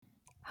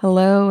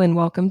Hello and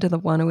welcome to the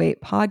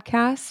 108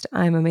 podcast.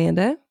 I'm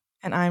Amanda.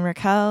 And I'm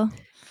Raquel.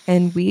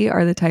 And we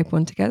are the Type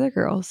 1 Together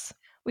girls.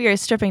 We are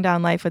stripping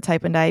down life with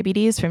type 1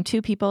 diabetes from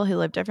two people who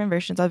live different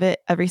versions of it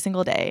every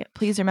single day.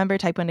 Please remember,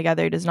 Type 1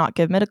 Together does not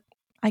give medical.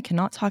 I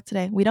cannot talk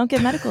today. We don't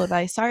give medical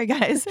advice. Sorry,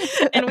 guys.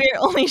 And we are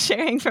only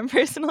sharing from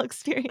personal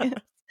experience.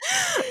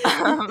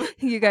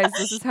 You guys,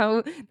 this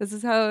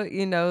is how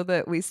you know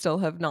that we still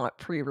have not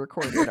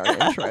pre-recorded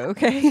our intro,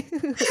 okay?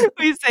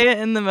 We say it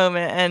in the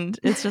moment, and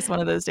it's just one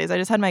of those days. I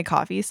just had my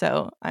coffee,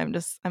 so I'm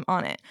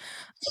on it.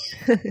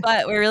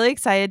 But we're really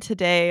excited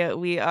today.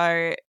 We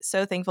are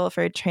so thankful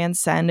for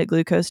Transcend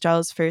Glucose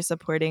Gels for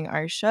supporting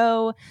our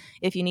show.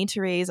 If you need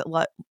to raise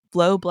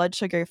low blood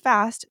sugar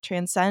fast,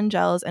 Transcend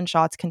gels and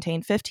shots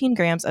contain 15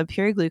 grams of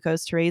pure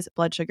glucose to raise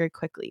blood sugar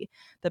quickly.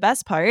 The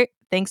best part,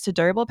 thanks to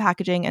durable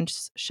packaging and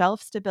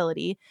shelf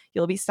stability,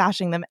 you'll be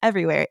stashing them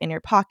everywhere in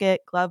your pocket,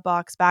 glove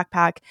box,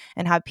 backpack,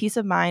 and have peace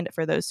of mind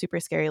for those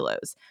super scary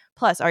lows.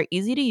 Plus, our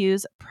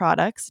easy-to-use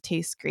products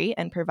taste great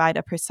and provide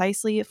a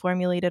precisely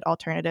formulated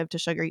alternative to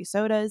sugary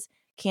sodas,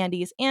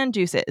 candies, and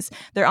juices.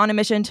 They're on a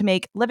mission to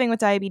make living with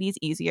diabetes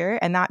easier,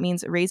 and that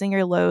means raising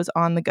your lows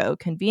on the go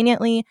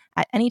conveniently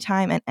at any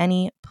time and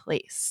any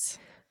place.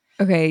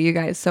 Okay, you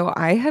guys, so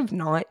I had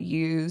not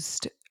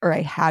used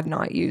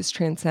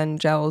Transcend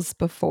gels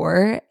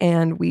before,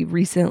 and we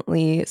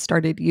recently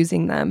started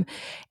using them,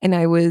 and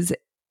I was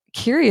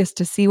curious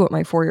to see what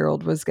my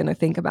 4-year-old was going to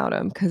think about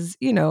them because,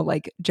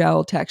 like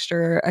gel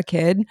texture, a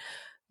kid.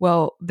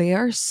 Well, they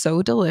are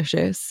so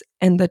delicious,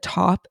 and the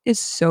top is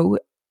so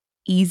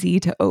easy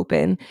to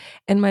open.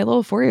 And my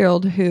little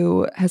 4-year-old,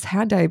 who has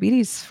had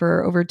diabetes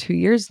for over 2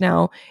 years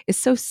now, is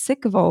so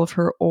sick of all of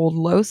her old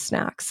low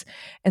snacks.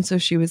 And so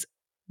she was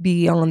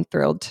beyond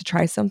thrilled to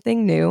try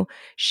something new.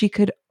 She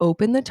could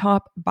open the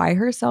top by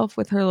herself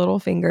with her little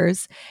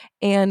fingers,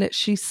 and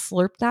she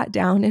slurped that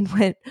down and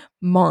went,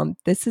 "Mom,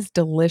 this is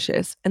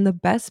delicious." And the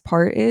best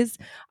part is,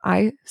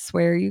 I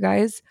swear, you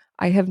guys,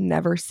 I have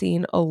never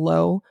seen a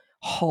low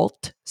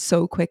halt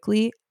so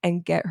quickly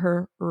and get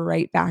her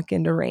right back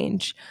into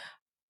range.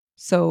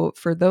 So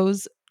for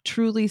those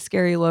truly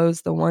scary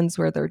lows, the ones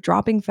where they're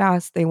dropping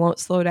fast, they won't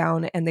slow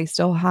down, and they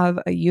still have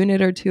a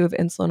unit or two of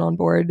insulin on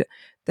board,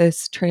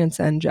 this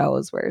Transcend gel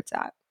is where it's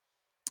at.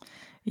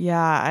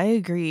 Yeah, I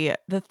agree.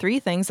 The three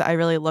things that I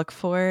really look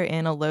for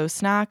in a low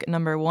snack: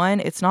 number one,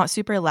 it's not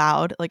super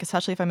loud, like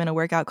especially if I'm in a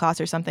workout class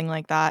or something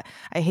like that.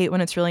 I hate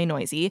when it's really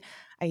noisy.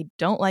 I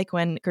don't like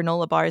when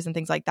granola bars and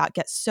things like that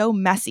get so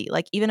messy.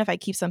 Like even if I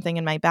keep something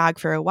in my bag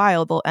for a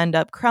while, they'll end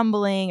up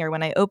crumbling, or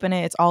when I open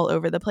it, it's all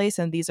over the place.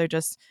 And these are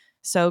just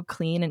so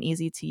clean and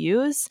easy to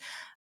use.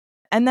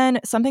 And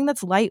then something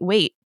that's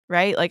lightweight,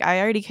 right? Like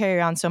I already carry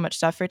around so much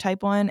stuff for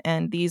type 1,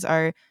 and these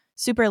are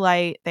super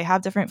light. They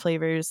have different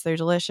flavors. They're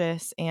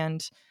delicious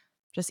and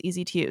just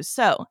easy to use.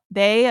 So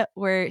they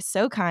were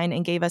so kind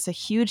and gave us a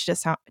huge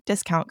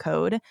discount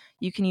code.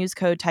 You can use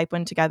code Type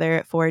 1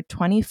 Together for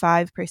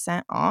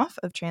 25% off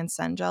of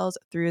Transcend Gels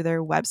through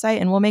their website,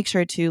 and we'll make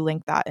sure to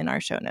link that in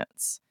our show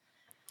notes.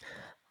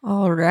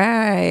 All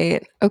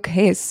right.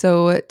 Okay.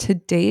 So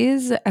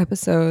today's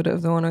episode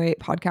of the 108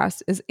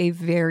 podcast is a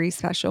very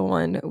special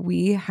one.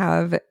 We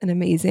have an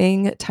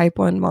amazing type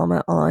 1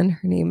 mama on.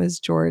 Her name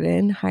is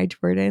Jordan. Hi,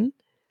 Jordan.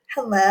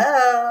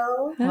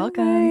 Hello.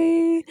 Welcome.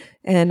 Hi.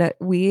 And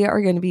we are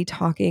going to be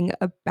talking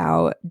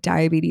about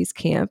diabetes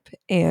camp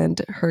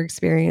and her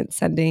experience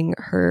sending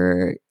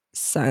her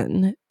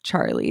son,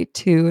 Charlie,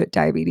 to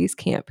diabetes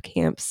camp,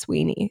 Camp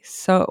Sweeney.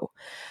 So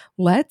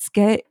let's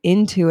get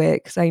into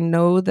it because I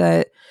know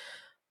that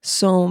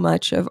so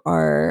much of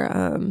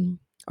our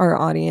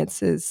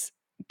audience is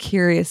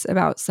curious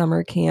about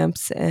summer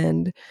camps,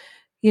 and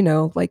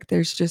like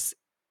there's just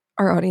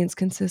our audience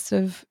consists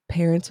of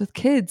parents with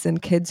kids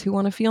and kids who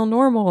want to feel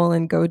normal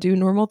and go do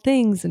normal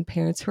things, and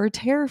parents who are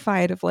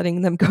terrified of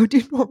letting them go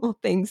do normal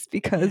things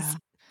because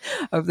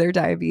of their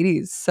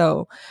diabetes.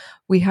 So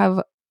we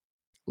have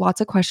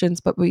lots of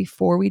questions, but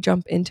before we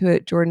jump into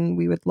it, Jordan,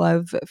 we would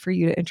love for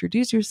you to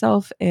introduce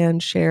yourself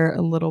and share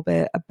a little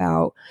bit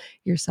about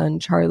your son,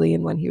 Charlie,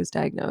 and when he was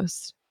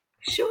diagnosed.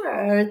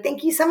 Sure.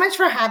 Thank you so much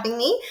for having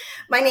me.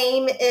 My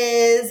name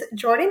is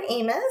Jordan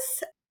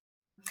Amos.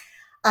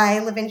 I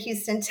live in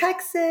Houston,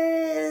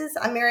 Texas.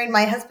 I'm married.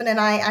 My husband and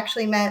I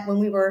actually met when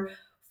we were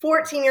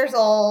 14 years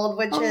old,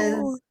 which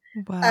is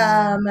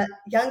Wow.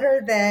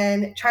 younger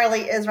than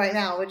Charlie is right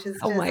now, which is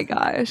Oh my just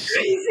gosh.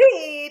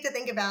 crazy to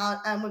think about.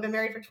 We've been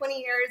married for 20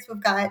 years.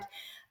 We've got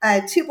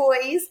 2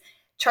 boys.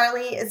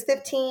 Charlie is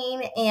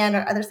 15 and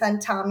our other son,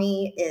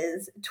 Tommy,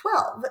 is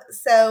 12.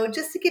 So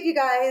just to give you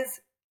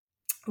guys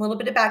a little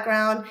bit of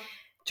background,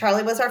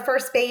 Charlie was our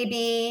first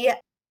baby,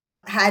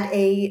 had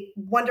a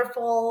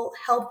wonderful,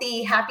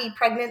 healthy, happy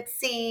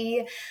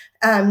pregnancy,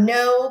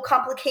 no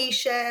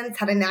complications,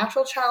 had a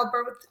natural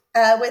childbirth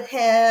with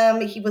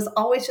him. He was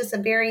always just a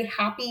very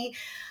happy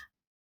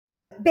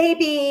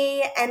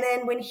baby. And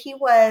then when he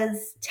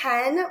was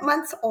 10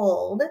 months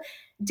old,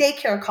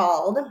 daycare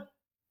called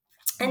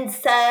and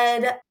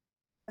said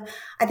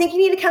I think you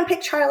need to come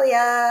pick Charlie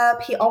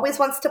up. He always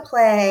wants to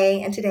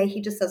play, and today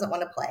he just doesn't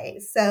want to play.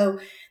 So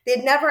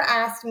they'd never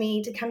asked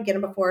me to come get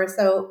him before.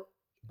 So,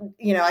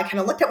 I kind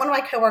of looked at one of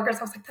my coworkers.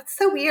 I was like, that's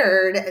so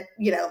weird,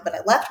 but I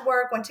left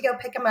work, went to go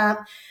pick him up,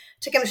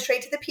 took him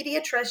straight to the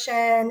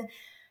pediatrician.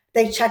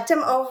 They checked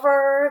him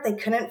over. They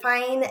couldn't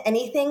find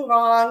anything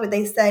wrong, but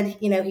they said,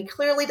 he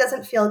clearly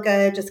doesn't feel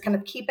good. Just kind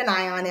of keep an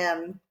eye on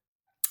him,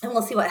 and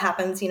we'll see what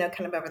happens, kind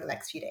of over the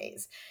next few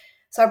days.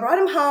 So I brought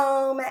him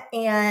home,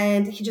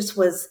 and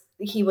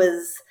he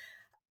was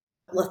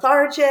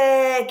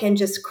lethargic and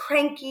just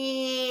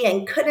cranky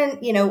and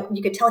couldn't,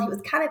 you could tell he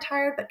was kind of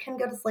tired, but couldn't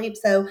go to sleep.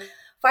 So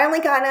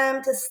finally got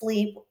him to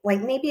sleep, like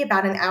maybe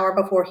about an hour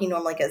before he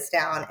normally goes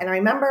down. And I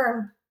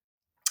remember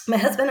my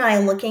husband and I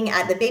looking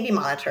at the baby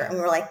monitor, and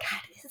we were like,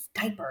 God, his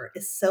diaper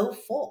is so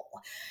full.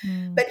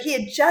 But he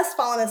had just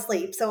fallen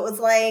asleep. So it was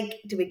like,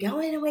 do we go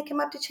in and wake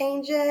him up to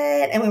change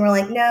it? And we were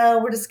like,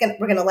 no,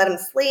 we're gonna let him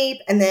sleep.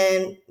 And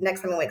then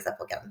next time he wakes up,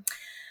 we'll get him.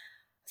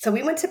 So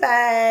we went to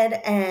bed,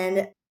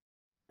 and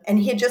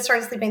he had just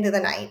started sleeping through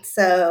the night.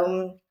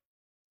 So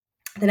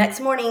the next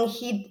morning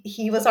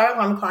he was our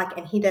alarm clock,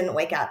 and he didn't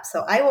wake up.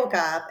 So I woke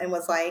up and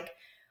was like,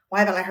 why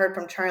haven't I heard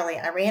from Charlie?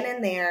 I ran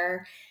in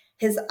there.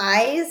 His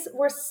eyes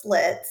were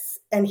slits,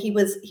 and he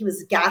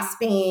was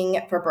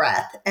gasping for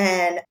breath.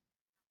 And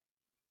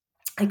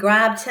I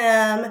grabbed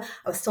him. I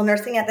was still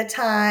nursing at the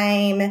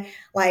time.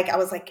 Like, I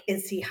was like,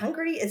 is he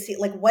hungry? Is he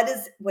like, what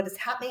is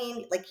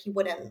happening? Like, he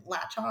wouldn't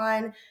latch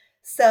on.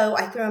 So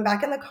I threw him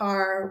back in the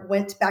car,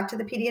 went back to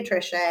the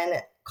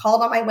pediatrician,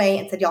 called on my way,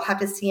 and said, y'all have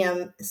to see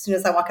him as soon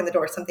as I walk in the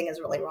door. Something is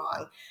really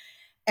wrong.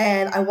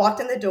 And I walked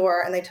in the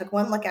door, and they took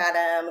one look at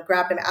him,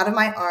 grabbed him out of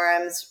my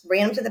arms,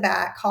 ran him to the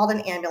back, called an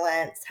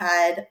ambulance,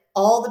 had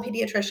all the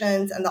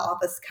pediatricians in the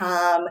office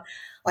come.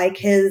 Like,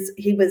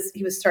 he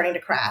was starting to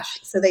crash.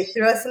 So they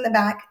threw us in the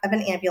back of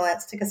an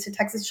ambulance, took us to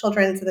Texas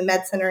Children's to the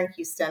Med Center in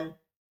Houston.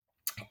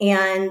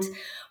 And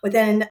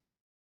within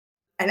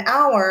an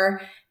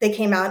hour, they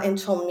came out and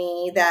told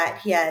me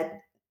that he had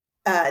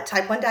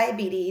type 1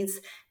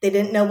 diabetes. They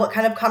didn't know what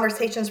kind of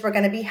conversations we're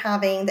going to be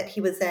having, that he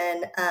was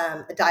in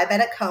a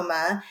diabetic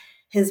coma.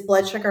 His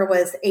blood sugar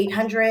was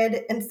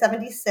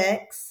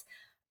 876,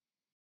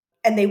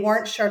 and they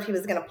weren't sure if he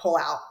was going to pull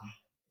out.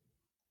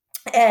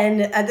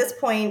 And at this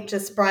point,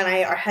 just Brian and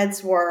I, our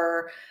heads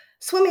were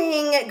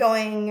swimming,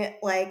 going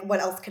like, what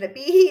else could it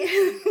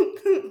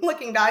be?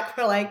 Looking back,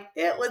 we're like,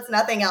 it was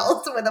nothing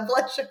else, with a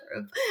blood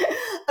sugar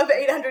of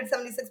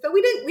 876. But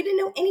we didn't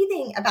know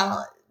anything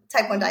about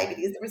type 1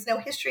 diabetes. There was no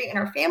history in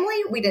our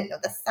family. We didn't know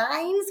the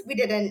signs. We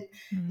didn't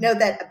know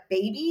that a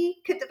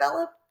baby could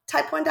develop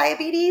type 1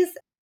 diabetes.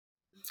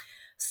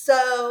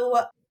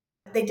 So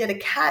they did a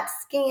CAT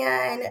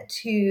scan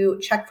to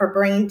check for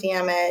brain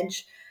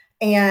damage.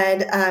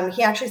 And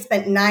he actually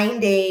spent 9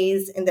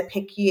 days in the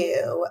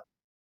PICU,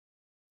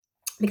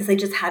 because they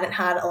just hadn't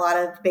had a lot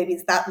of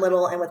babies that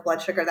little and with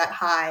blood sugar that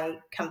high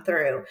come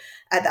through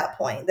at that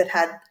point, that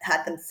had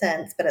them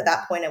since. But at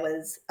that point, it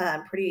was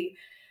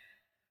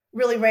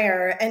really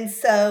rare. And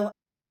so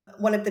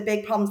one of the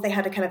big problems they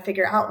had to kind of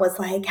figure out was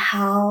like,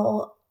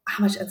 how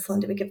much insulin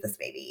do we give this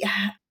baby?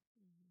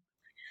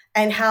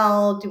 And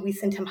how do we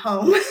send him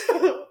home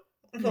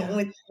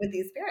with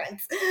these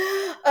parents?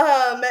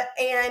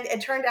 And it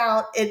turned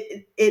out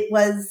it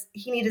was,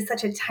 he needed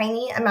such a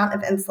tiny amount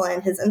of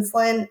insulin. His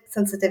insulin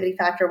sensitivity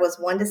factor was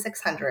 1 to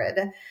 600.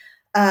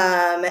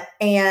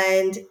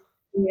 And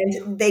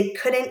they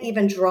couldn't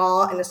even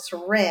draw in a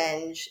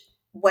syringe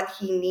what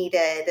he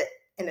needed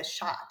in a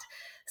shot.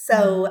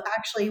 So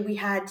actually we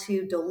had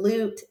to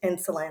dilute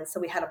insulin. So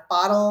we had a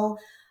bottle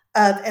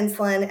of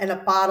insulin and a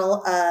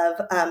bottle of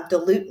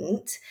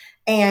diluent,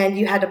 and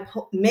you had to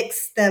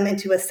mix them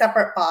into a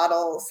separate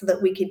bottle so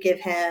that we could give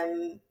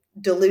him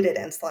diluted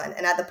insulin.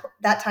 And at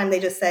that time,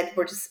 they just said,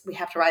 we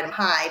have to ride him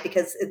high,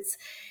 because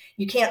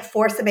you can't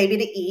force a baby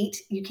to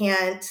eat. You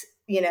can't,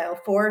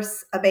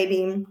 force a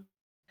baby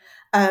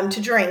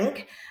to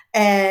drink.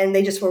 And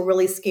they just were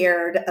really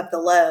scared of the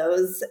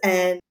lows.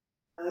 And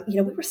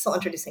we were still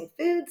introducing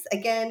foods.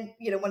 Again,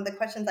 one of the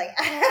questions I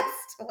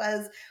asked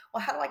was,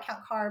 well, how do I count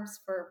carbs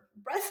for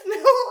breast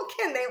milk?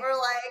 And they were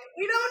like,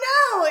 we don't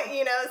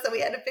know, so we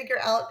had to figure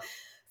out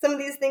some of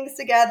these things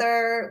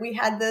together. We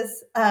had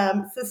this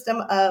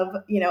system of,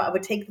 I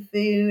would take the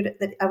food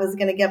that I was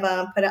going to give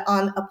him, put it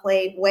on a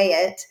plate, weigh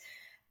it,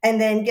 and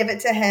then give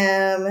it to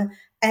him.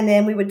 And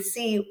then we would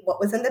see what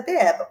was in the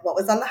bib, what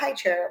was on the high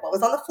chair, what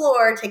was on the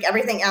floor, take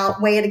everything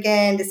out, weigh it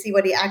again to see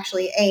what he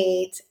actually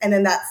ate. And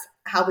then that's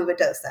how we would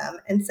dose them.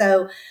 And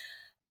so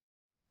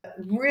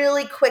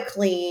really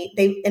quickly,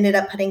 they ended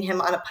up putting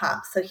him on a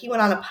pump. So he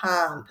went on a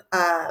pump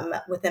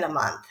within a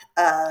month.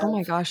 Oh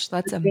my gosh,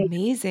 that's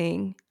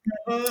amazing.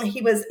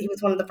 He was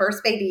one of the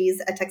first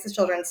babies at Texas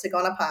Children's to go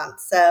on a pump.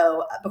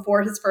 So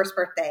before his first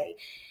birthday,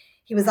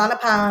 he was on a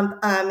pump,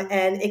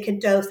 and it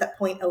could dose at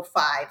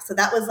 0.05. So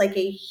that was like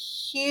a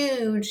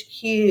huge,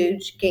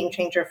 huge game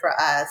changer for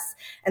us.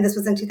 And this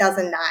was in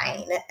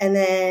 2009. And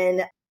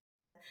then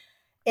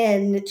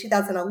in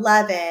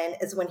 2011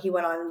 is when he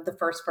went on the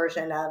first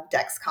version of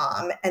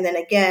Dexcom. And then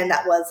again,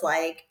 that was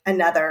like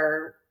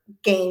another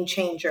game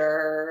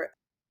changer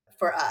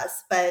for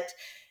us. But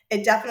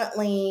it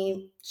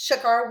definitely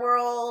shook our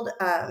world.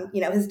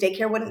 His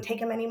daycare wouldn't take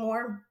him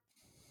anymore.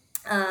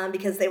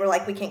 Because they were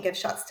like, we can't give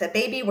shots to a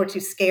baby. We're too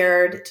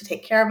scared to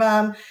take care of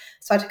him.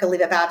 So I took a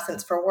leave of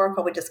absence for work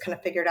while we just kind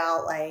of figured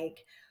out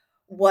like,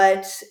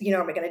 what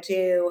are we going to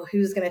do?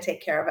 Who's going to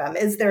take care of him?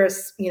 Is there a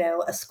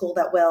school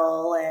that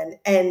will?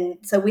 And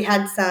so we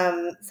had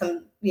some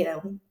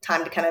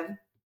time to kind of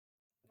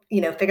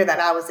figure that out.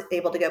 I was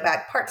able to go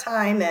back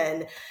part-time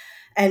and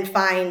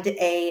find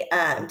a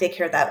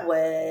daycare that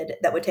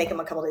would take him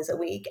a couple days a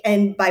week.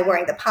 And by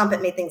wearing the pump,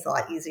 it made things a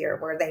lot easier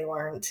where they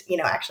weren't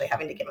actually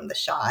having to give him the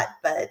shot.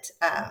 But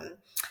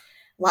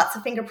lots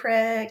of finger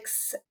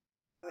pricks.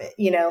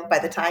 By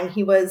the time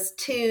he was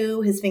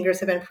 2, his fingers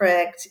had been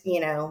pricked,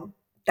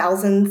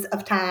 thousands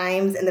of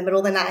times in the middle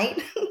of the night.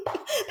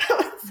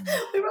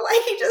 We were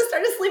like, he just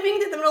started sleeping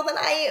in the middle of the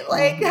night,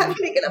 like having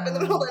to get up in the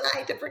middle of the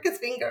night to prick his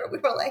finger. We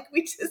were like, how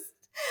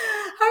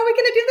are we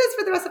going to do this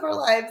for the rest of our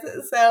lives?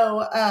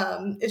 So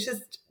it's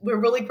just,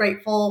 we're really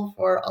grateful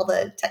for all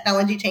the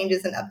technology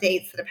changes and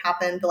updates that have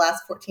happened the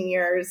last 14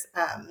 years.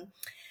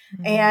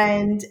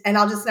 And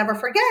I'll just never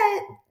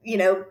forget,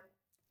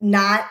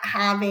 not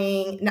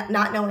having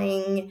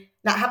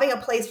a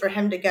place for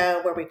him to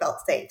go where we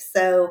felt safe.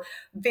 So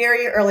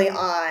very early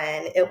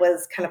on, it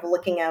was kind of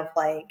looking of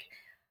like,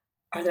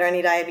 are there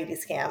any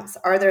diabetes camps?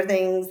 Are there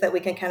things that we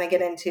can kind of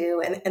get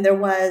into? And there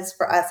was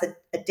for us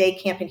a day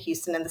camp in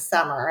Houston in the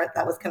summer.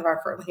 That was kind of our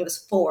first, when he was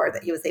 4,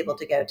 that he was able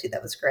to go to.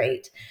 That was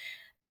great.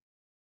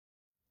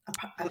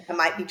 I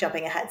might be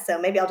jumping ahead, so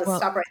maybe I'll just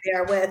stop right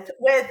there with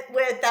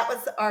that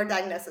was our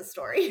diagnosis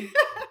story.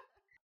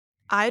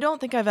 I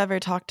don't think I've ever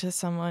talked to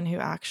someone who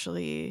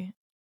actually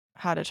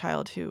had a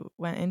child who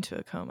went into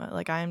a coma.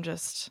 Like I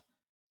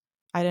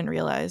didn't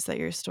realize that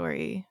your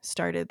story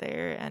started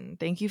there, and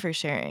thank you for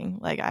sharing.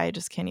 Like I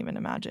just can't even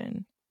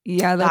imagine.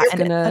 Yeah, that.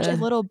 And it's such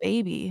a little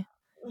baby.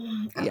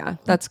 Yeah,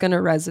 that's gonna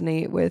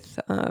resonate with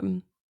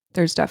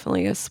there's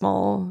definitely a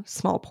small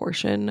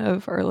portion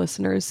of our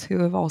listeners who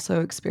have also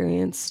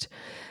experienced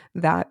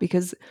that,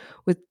 because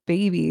with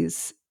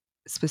babies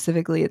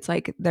specifically, it's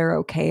like they're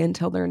okay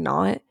until they're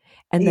not,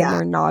 and then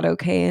they're not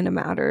okay in a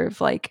matter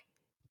of like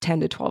 10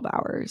 to 12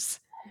 hours.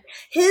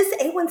 His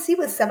A1C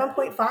was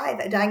 7.5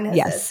 at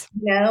diagnosis.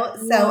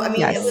 Yes. So I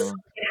mean, it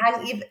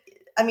hadn't even.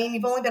 I mean,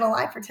 you've only been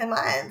alive for 10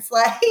 months.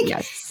 Like,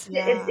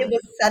 it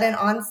was sudden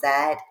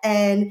onset,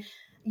 and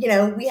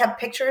we have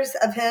pictures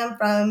of him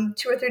from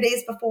 2 or 3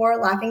 days before,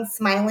 laughing,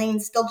 smiling,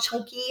 still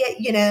chunky.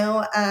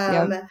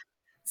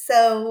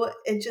 So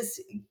it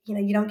just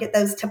you don't get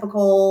those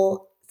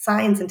typical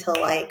signs until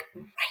like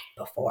right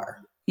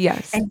before.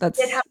 Yes, and that's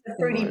he did have the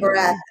fruity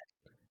breath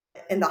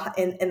in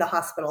the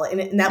hospital,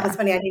 and that was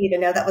funny. I didn't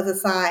even know that was a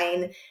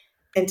sign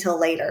until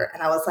later,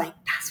 and I was like,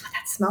 that's what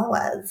that smell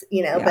was,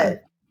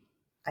 but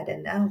I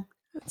didn't know.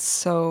 It's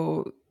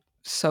so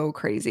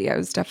crazy. I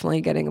was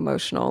definitely getting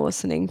emotional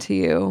listening to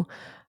you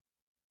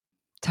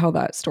tell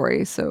that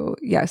story. So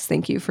yes,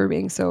 thank you for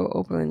being so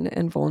open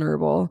and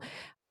vulnerable.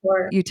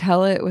 You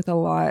tell it with a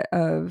lot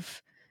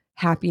of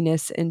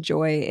happiness and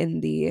joy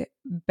in the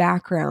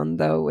background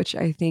though, which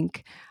I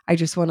think I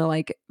just want to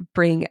like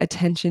bring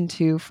attention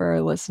to for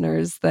our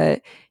listeners,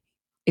 that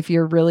if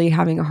you're really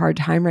having a hard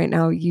time right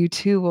now, you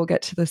too will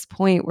get to this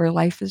point where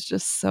life is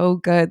just so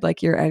good.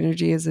 Like your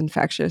energy is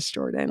infectious,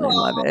 Jordan. I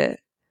love it.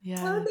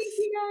 Yeah. Oh, thank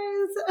you guys.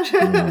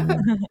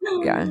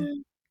 Yeah.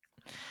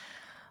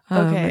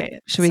 Okay.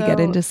 Should we get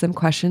into some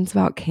questions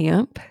about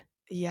camp?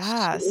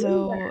 Yeah.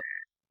 So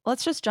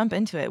let's just jump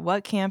into it.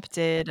 What camp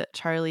did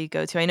Charlie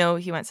go to? I know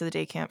he went to the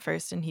day camp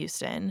first in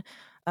Houston,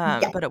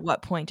 but at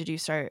what point did you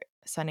start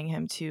sending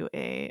him to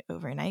a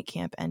overnight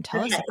camp? And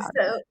tell us about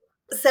it.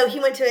 So he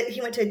went to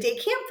a day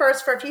camp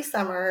first for a few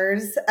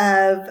summers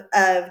of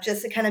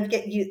just to kind of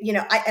get you,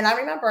 I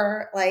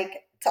remember, like,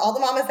 to all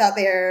the mamas out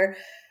there,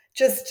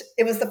 just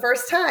it was the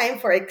first time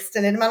for an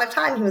extended amount of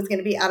time he was going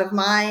to be out of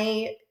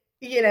my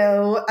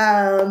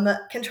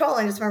control.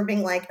 And I just remember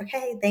being like,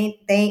 okay, they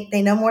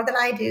know more than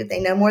I do. They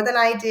know more than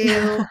I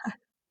do.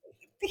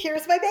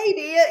 Here's my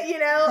baby,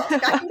 got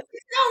 6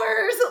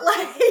 hours,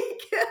 like,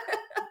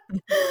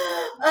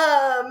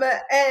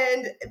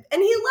 and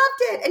he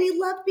loved it, and he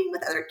loved being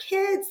with other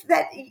kids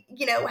that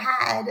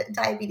had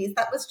diabetes.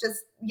 That was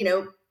just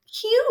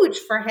huge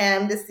for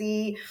him to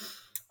see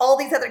all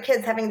these other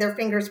kids having their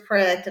fingers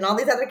pricked and all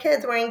these other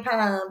kids wearing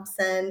pumps.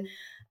 And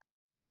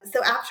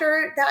so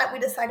after that, we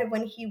decided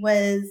when he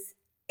was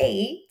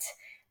 8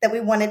 that we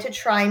wanted to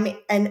try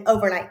an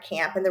overnight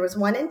camp. And there was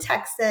one in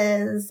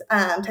Texas,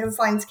 Texas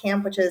Lions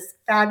Camp, which is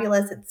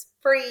fabulous. It's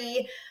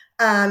free.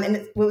 And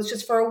it was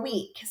just for a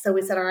week. So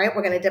we said, all right,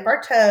 we're going to dip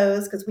our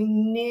toes, because we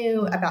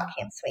knew about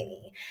Camp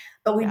Sweeney,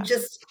 but we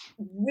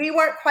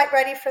weren't quite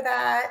ready for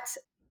that.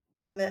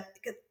 So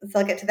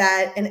I'll get to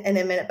that in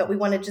a minute, but we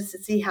wanted just to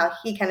see how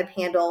he kind of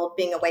handled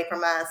being away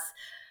from us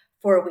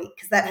for a week,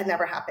 because that had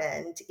never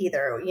happened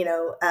either.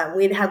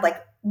 We'd had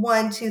like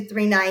 1, 2,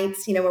 3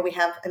 nights, where we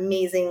have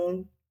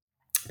amazing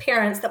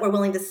parents that were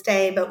willing to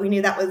stay, but we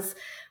knew that was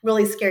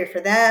really scary for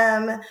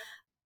them.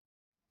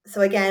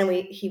 So again,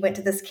 he went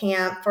to this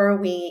camp for a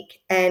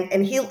week,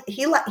 and he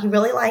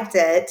really liked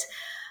it.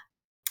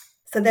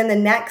 So then the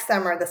next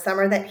summer, the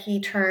summer that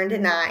he turned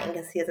 9,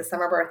 because he has a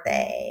summer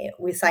birthday,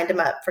 we signed him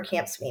up for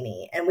Camp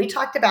Sweeney. And we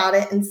talked about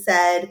it and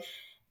said,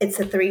 it's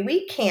a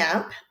 3-week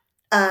camp.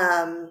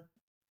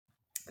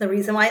 The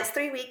reason why it's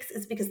 3 weeks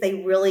is because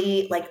they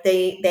really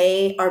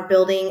they are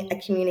building a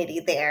community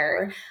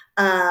there.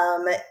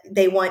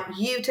 They want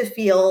you to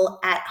feel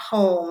at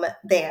home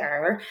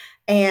there.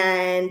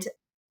 And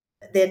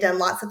they had done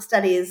lots of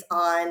studies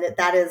on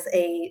that is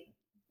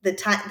the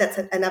time that's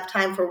enough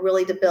time for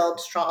really to build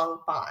strong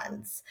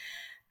bonds.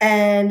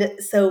 And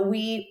so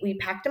we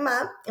packed him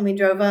up and we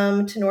drove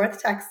him to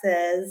North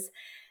Texas,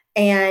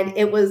 and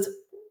it was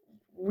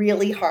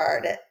really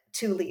hard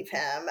to leave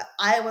him.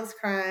 I was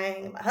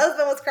crying, my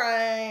husband was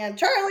crying, and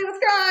Charlie was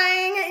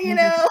crying,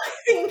 I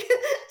think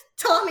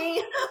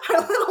Tommy, our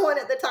little one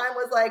at the time,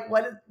 was like,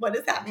 what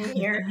is happening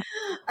here?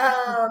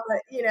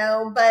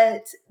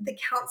 But the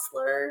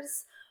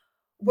counselors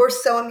were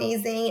so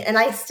amazing. And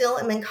I still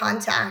am in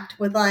contact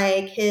with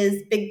like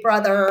his big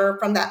brother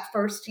from that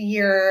first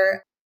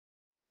year.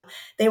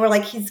 They were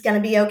like, he's going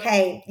to be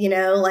okay.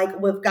 Like,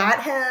 we've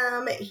got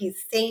him.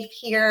 He's safe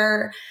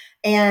here.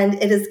 And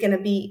it is going to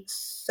be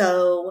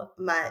so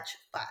much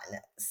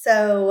fun.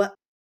 So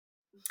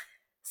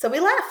we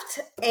left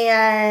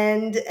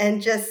and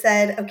just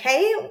said,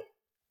 okay,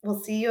 we'll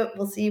see you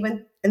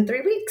in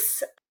 3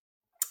 weeks.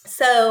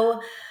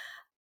 So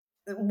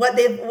what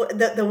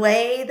the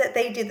way that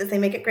they do this, they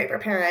make it great for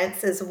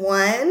parents, is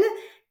one,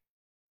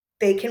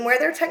 they can wear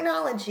their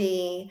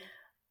technology,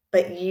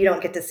 but you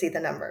don't get to see the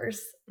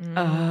numbers.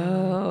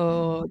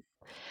 Oh,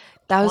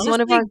 that was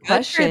one of Honestly, our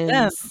good for them.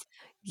 questions.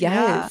 Yeah.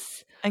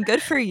 Yes. And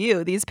good for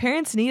you. These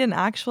parents need an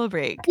actual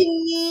break. You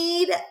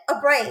need a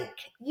break.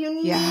 You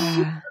need Yeah.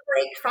 a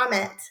break from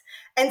it.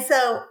 And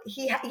so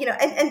he,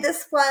 and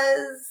this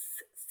was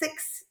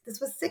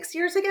 6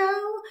 years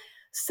ago.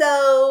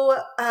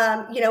 So,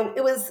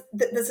 it was,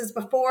 this is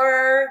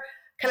before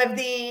kind of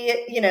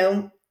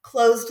the,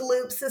 closed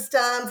loop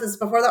systems. This is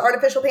before the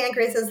artificial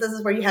pancreases. This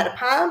is where you had a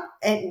pump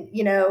and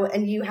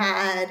you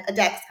had a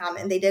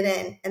Dexcom, and they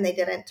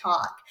didn't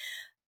talk.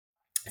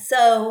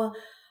 So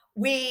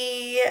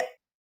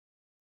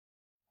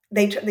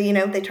they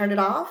turned it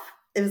off.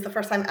 It was the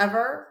first time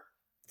ever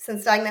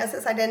since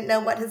diagnosis. I didn't know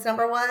what his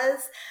number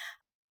was.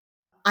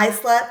 I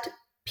slept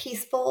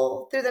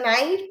peaceful through the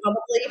night,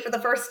 probably for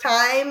the first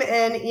time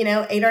in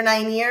 8 or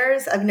 9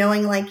 years of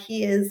knowing like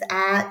he's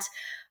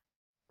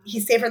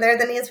safer there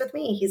than he is with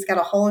me. He's got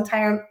a whole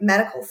entire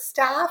medical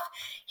staff.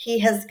 He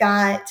has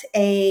got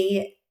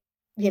he's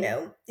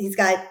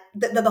got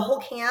the whole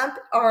camp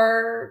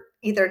are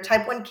either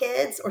type 1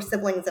 kids or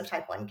siblings of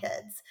type 1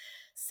 kids.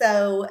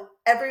 So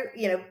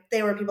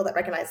they were people that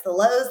recognize the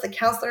lows. The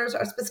counselors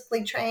are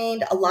specifically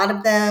trained. A lot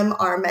of them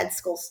are med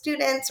school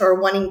students or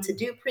wanting to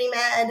do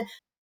pre-med.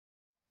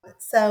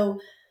 So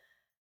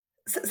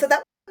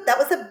that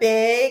was a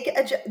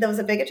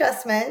big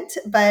adjustment,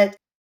 but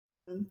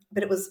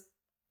it was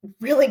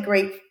really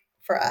great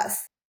for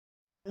us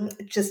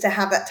just to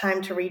have that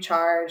time to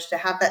recharge, to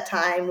have that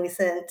time. We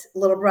sent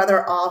little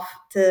brother off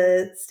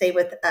to stay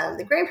with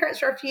the grandparents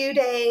for a few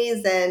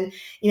days. And,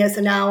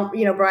 so now,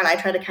 Bri and I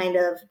try to kind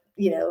of,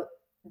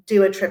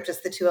 do a trip,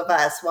 just the two of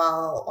us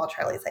while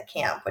Charlie's at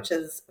camp, which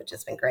has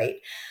been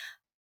great.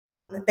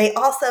 They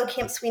also,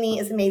 Camp Sweeney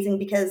is amazing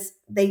because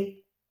they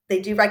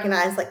do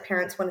recognize like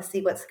parents want to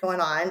see what's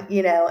going on,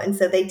 and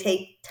so they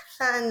take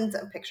tons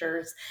of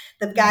pictures.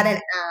 They've got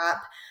an app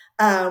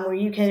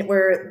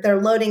where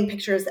they're loading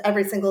pictures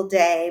every single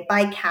day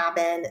by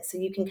cabin. So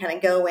you can kind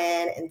of go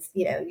in and,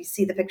 you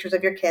see the pictures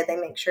of your kid. They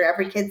make sure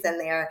every kid's in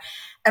there.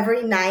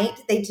 Every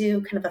night they do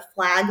kind of a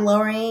flag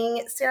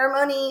lowering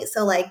ceremony.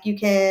 So like you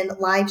can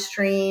live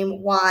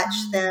stream,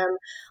 watch them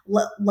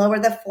lower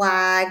the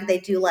flag. They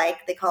do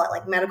they call it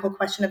like medical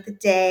question of the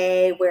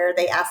day, where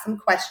they ask them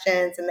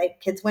questions and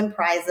kids win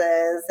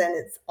prizes, and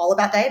it's all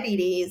about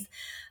diabetes.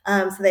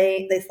 So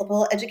they slip a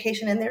little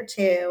education in there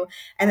too.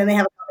 And then they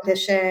have a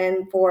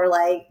competition for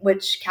like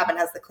which cabin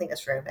has the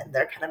cleanest room, and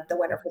they're kind of the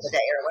winner for the day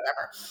or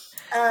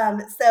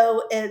whatever.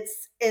 So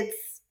it's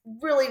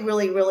really,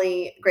 really,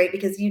 really great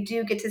because you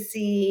do get to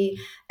see,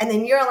 and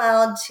then you're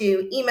allowed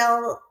to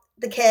email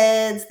the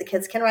kids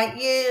can write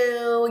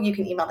you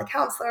can email the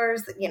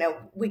counselors.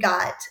 We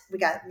got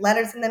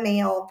letters in the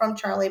mail from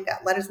Charlie. We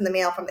got letters in the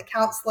mail from the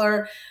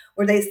counselor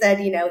where they said,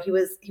 he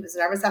was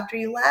nervous after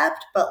you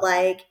left, but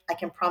like, I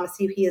can promise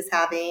you he is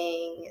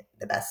having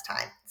the best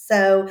time.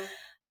 So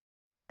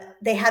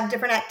they have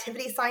different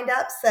activities signed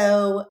up.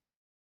 So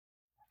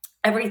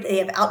they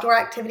have outdoor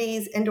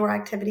activities, indoor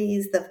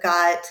activities. They've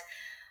got,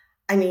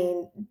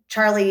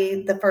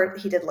 Charlie,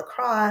 he did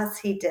lacrosse.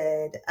 He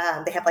did,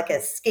 they have like a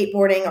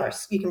skateboarding, or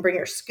you can bring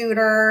your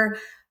scooter.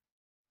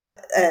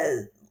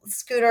 They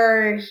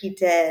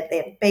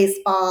have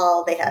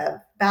baseball, they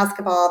have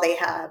basketball, they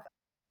have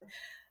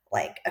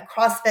like a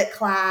CrossFit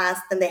class.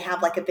 Then they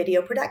have like a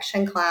video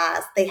production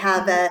class. They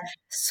have a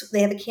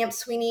Camp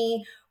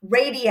Sweeney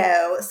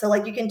radio. So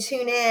like you can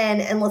tune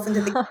in and listen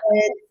to the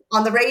kids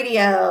on the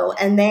radio,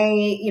 and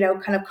they,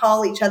 kind of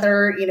call each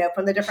other,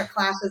 from the different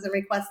classes and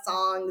request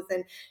songs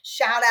and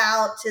shout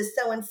out to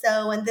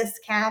so-and-so in this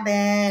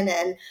cabin.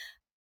 And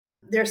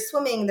there's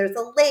swimming, there's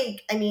a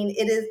lake. I mean,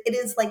 it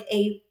is like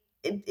it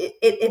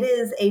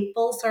is a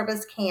full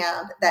service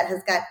camp that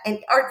has got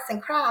arts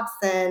and crafts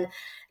and,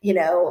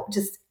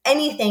 just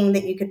anything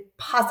that you could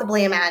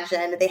possibly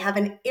imagine. They have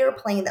an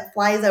airplane that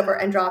flies over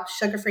and drops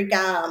sugar-free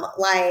gum,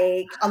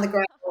 like on the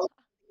ground.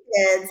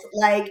 Kids,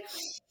 like,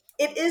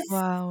 it is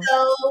Wow.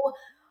 so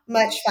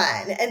much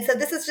fun. And so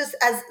this is just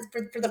as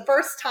for the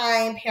first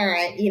time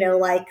parent,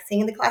 like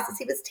seeing the classes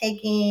he was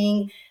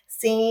taking,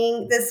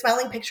 seeing the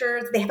smiling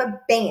pictures. They have a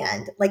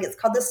band, like it's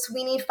called the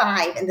Sweeney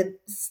Five, and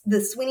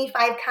the Sweeney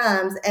Five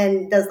comes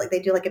and does they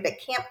do like a big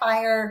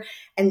campfire,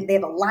 and they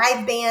have a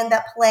live band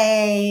that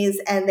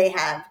plays, and they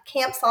have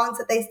camp songs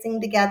that they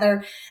sing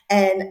together.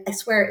 And I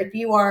swear, if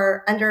you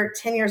are under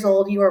 10 years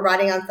old, you are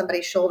riding on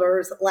somebody's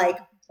shoulders like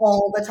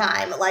all the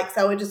time. Like,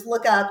 so I would just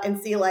look up and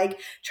see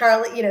like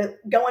Charlie,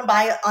 going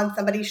by on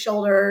somebody's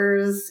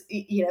shoulders.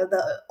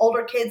 The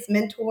older kids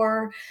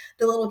mentor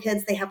the little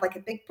kids. They have like a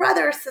big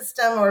brother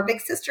system or a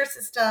big sister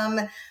system,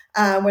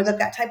 where they've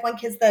got type 1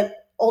 kids,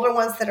 that older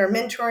ones that are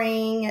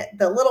mentoring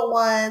the little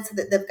ones, so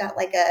that they've got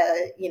like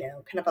a,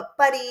 kind of a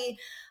buddy.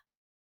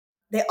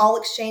 They all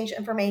exchange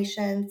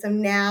information. So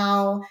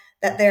now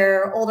that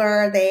they're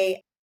older,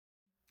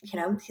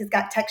 he's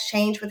got text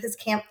change with his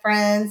camp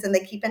friends, and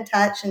they keep in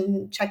touch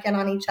and check in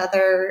on each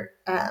other.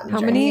 How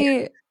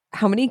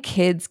many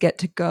kids get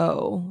to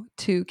go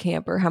to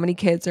camp, or how many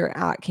kids are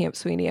at Camp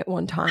Sweeney at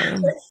one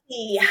time? Let's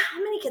see, how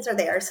many kids are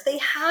there? So they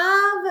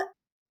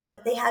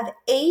have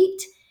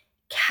 8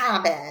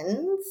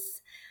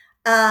 cabins,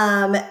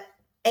 and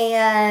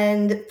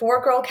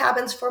 4 girl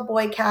cabins, 4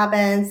 boy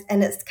cabins,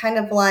 and it's kind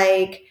of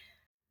like,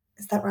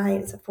 is that right?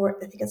 Is it 4?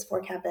 I think it's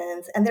 4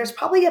 cabins, and there's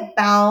probably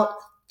about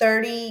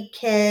 30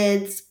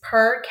 kids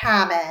per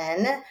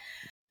cabin.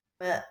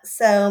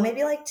 So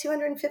maybe like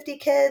 250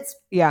 kids.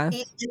 Yeah.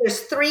 There's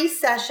 3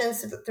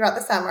 sessions throughout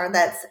the summer.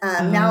 That's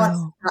now it's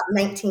about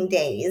 19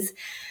 days.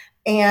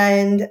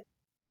 And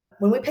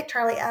when we picked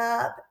Charlie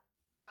up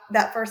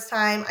that first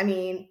time, I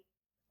mean,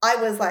 I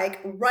was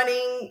like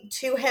running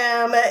to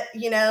him,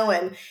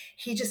 and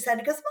he just said,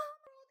 he goes,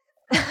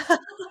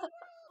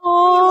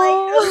 Mom.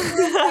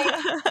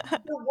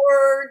 The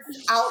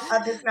words out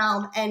of his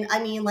mouth. And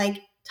I mean,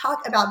 like,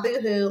 talk about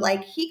boohoo.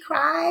 Like, he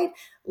cried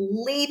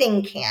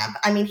leaving camp.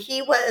 I mean,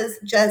 he was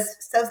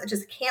just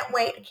can't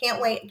wait. I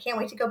can't wait. I can't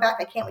wait to go back.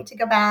 I can't wait to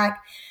go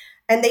back.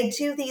 And they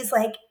do these,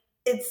 like,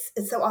 it's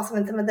so awesome.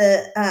 In some of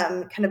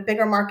the kind of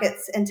bigger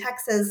markets in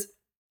Texas,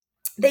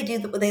 they do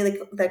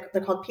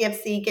they're called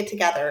PFC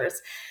get-togethers,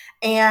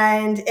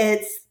 and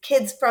it's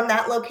kids from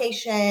that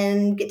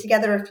location get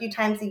together a few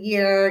times a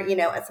year,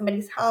 at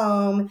somebody's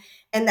home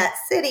in that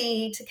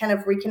city to kind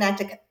of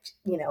reconnect. A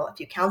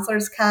few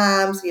counselors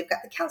come, so you've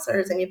got the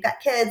counselors and you've got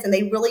kids, and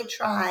they really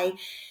try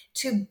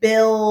to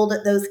build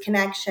those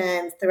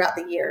connections throughout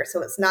the year.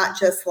 So it's not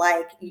just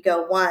like you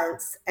go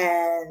once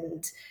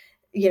and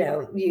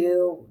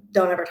you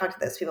don't ever talk to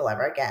those people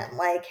ever again.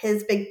 Like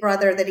his big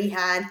brother that he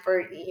had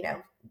for, he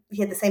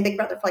had the same big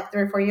brother for like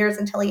 3 or 4 years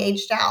until he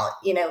aged out,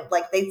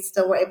 like they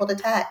still were able to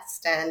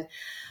text. And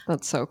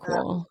that's so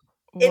cool.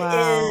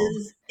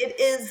 It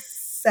is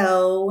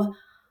so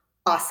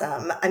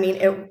awesome. I mean,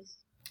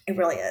 it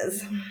really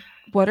is.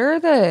 What are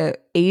the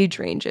age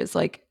ranges?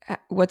 Like,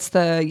 what's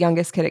the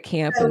youngest kid at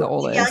camp and the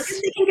oldest? The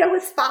youngest they can go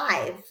is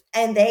 5,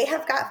 and they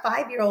have got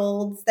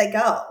 5-year-olds that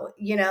go.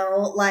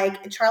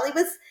 Like Charlie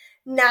was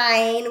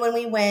 9 when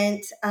we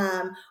went.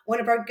 One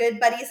of our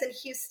good buddies in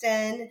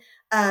Houston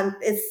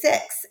is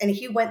 6, and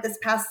he went this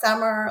past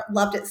summer.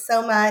 Loved it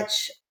so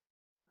much.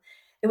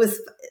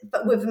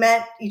 We've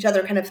met each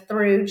other kind of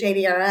through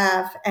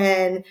JDRF,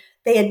 and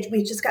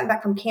we just gotten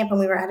back from camp, and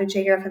we were at a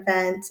JDRF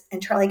event,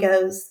 and Charlie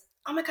goes,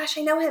 "Oh my gosh,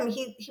 I know him.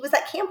 He was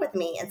at camp with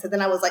me." And so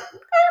then I was like,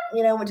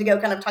 went to go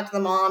kind of talk to the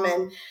mom,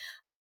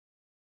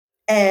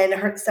 and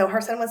her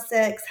son was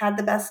 6, had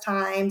the best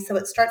time. So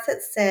it starts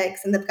at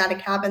 6, and they've got a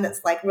cabin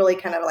that's like really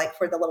kind of like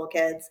for the little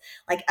kids,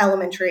 like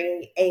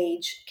elementary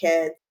age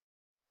kids.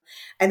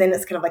 And then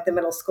it's kind of like the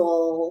middle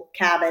school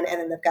cabin, and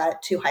then they've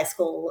got 2 high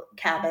school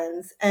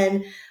cabins.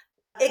 And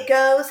it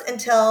goes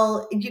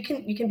until you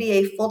can be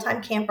a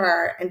full-time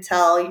camper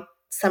until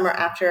summer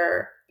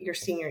after your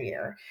senior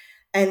year.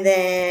 And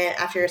then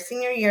after your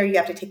senior year, you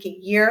have to take a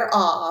year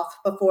off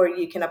before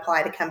you can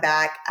apply to come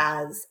back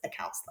as a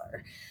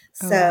counselor.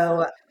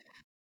 So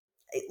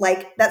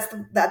like that's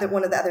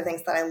one of the other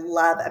things that I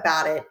love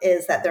about it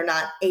is that they're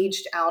not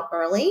aged out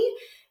early.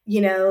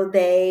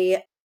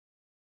 They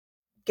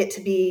get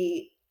to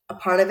be a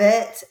part of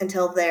it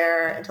until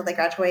they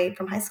graduate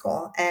from high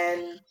school.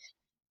 And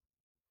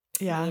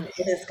yeah, I mean,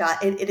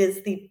 it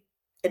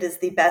is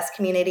the best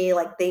community.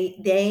 Like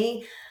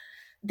they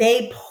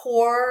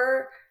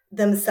pour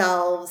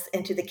themselves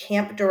into the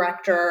camp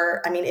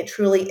director. I mean, it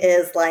truly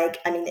is like,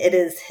 I mean, it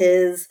is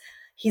his,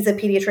 he's a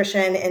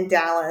pediatrician in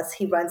Dallas.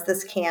 He runs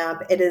this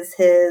camp. It is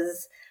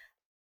his,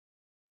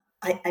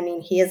 I mean,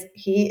 he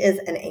is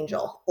an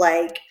angel.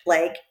 Like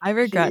I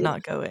regret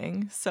not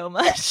going so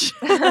much.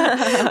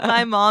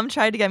 My mom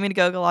tried to get me to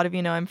go. A lot of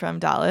you know I'm from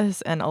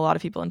Dallas, and a lot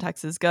of people in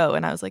Texas go.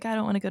 And I was like, I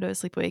don't want to go to a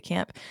sleepaway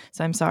camp.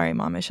 So I'm sorry,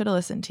 Mom. I should have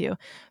listened to you.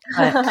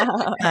 But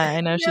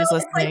I know she's it's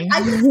like listening. I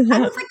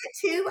was like that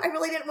too. I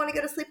really didn't want to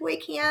go to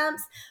sleepaway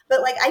camps,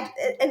 but like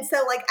and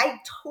so like I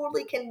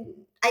totally can.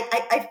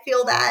 I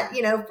feel that,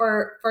 you know,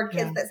 for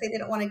kids Yeah. that say they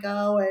don't want to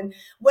go. And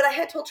what I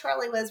had told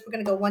Charlie was, we're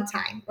going to go one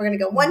time. We're going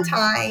to go one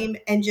time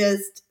and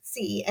just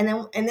see, and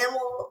then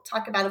we'll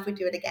talk about if we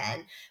do it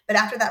again. But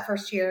after that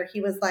first year,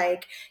 he was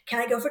like, can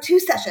I go for 2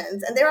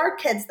 sessions? And there are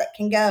kids that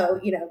can go,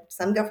 you know,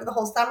 some go for the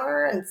whole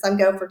summer and some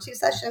go for 2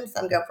 sessions,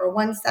 some go for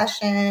 1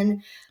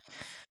 session.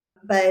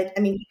 But I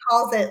mean, he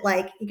calls it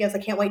like, he goes, I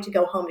can't wait to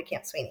go home to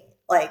Camp Sweeney.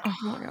 Like,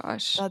 Oh my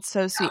gosh. That's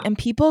so sweet. And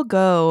people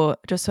go,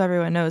 just so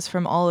everyone knows,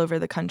 from all over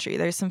the country.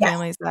 There's some yes,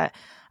 families that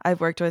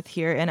I've worked with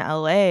here in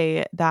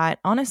LA that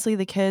honestly,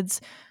 the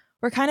kids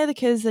were kind of the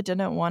kids that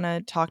didn't want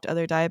to talk to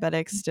other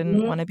diabetics,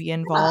 didn't want to be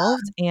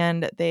involved.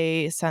 And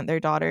they sent their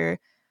daughter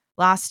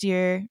last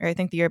year, or I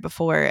think the year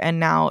before, and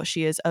now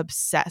she is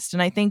obsessed.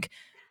 And I think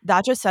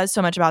that just says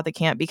so much about the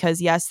camp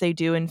because, yes, they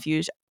do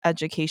infuse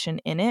education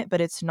in it, but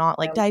it's not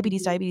like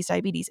diabetes, diabetes,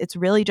 diabetes. It's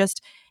really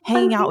just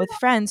hanging out with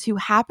friends who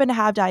happen to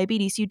have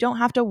diabetes. You don't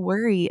have to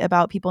worry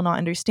about people not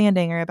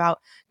understanding or about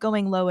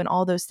going low and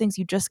all those things.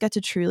 You just get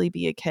to truly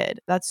be a kid.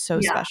 That's so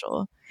yeah.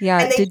 special.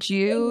 Yeah. And Did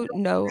you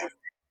know?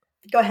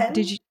 go ahead.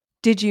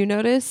 Did you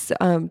notice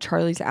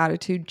Charlie's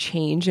attitude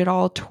change at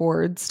all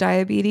towards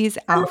diabetes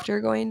after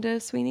going to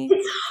Sweeney?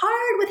 It's hard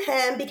with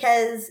him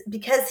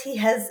because he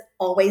has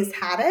always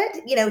had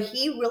it. You know,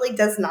 he really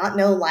does not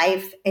know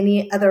life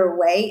any other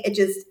way. It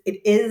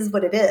is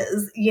what it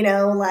is. You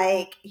know,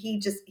 like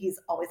he's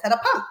always had a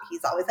pump.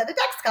 He's always had a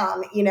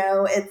Dexcom. You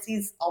know,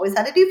 he's always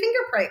had to do finger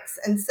pricks,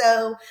 and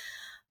so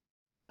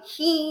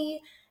he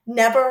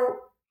never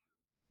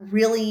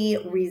really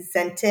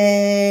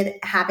resented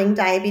having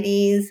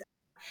diabetes.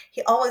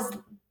 He always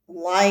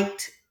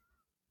liked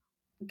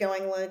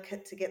going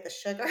to get the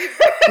sugar.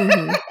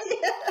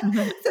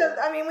 Mm-hmm. So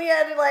I mean, we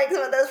had like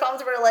some of those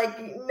problems where like,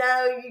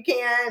 no, you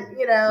can't,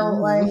 you know,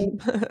 like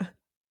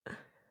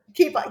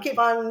Mm-hmm. keep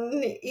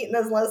on eating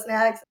those low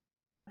snacks.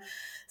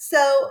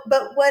 So,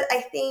 but what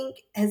I think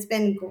has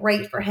been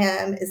great for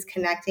him is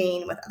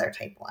connecting with other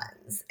type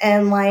 1s.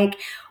 And like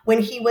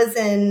when he was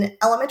in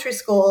elementary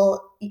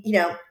school, you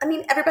know, I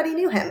mean, everybody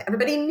knew him.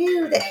 Everybody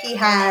knew that he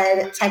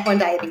had type 1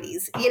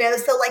 diabetes, you know,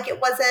 so like it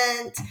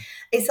wasn't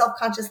a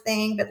self-conscious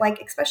thing, but like,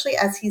 especially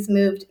as he's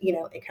moved, you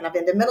know, kind of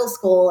into middle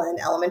school and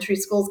elementary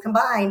schools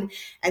combined,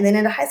 and then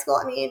into high school,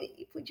 I mean,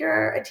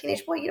 you're a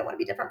teenage boy, you don't want to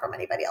be different from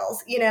anybody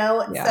else, you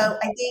know? Yeah. So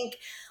I think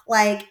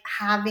like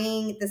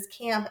having this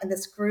camp and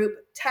this group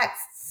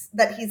texts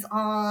that he's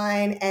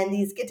on and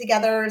these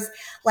get-togethers,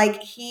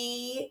 like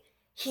he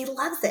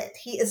loves it.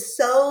 He is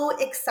so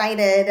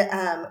excited.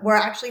 We're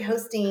actually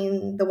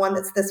hosting the one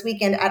that's this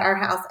weekend at our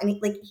house, and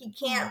he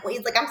can't wait.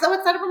 He's like, I'm so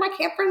excited for my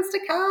camp friends to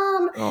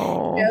come.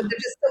 Oh. You know, they're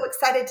just so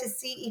excited to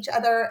see each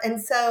other,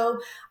 and so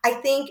I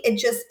think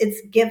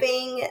it's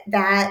giving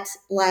that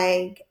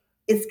like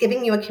it's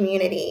giving you a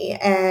community,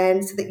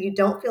 and so that you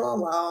don't feel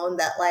alone.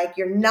 That like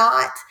you're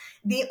not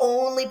the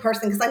only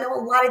person, because I know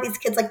a lot of these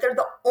kids, like they're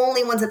the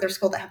only ones at their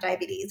school that have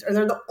diabetes, or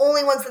they're the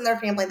only ones in their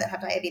family that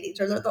have diabetes,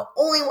 or they're the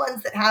only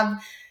ones that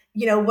have,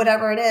 you know,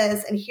 whatever it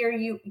is. And here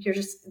you're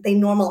just, they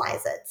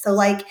normalize it. So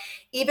like,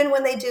 even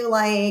when they do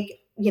like,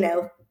 you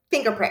know,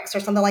 finger pricks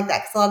or something like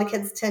that, because a lot of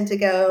kids tend to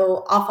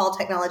go off all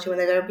technology when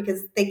they're there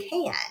because they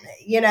can,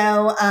 you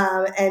know,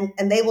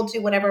 and they will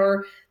do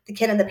whatever the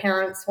kid and the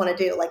parents want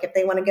to do. Like if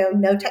they want to go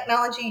no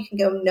technology, you can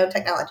go no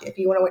technology. If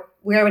you want to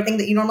wear everything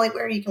that you normally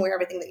wear, you can wear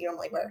everything that you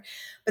normally wear.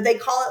 But they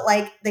call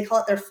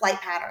it their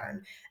flight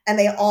pattern, and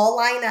they all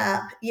line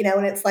up, you know,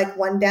 and it's like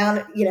one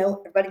down, you know,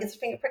 everybody gets their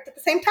finger pricked at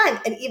the same time.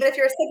 And even if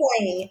you're a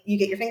sibling, you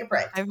get your finger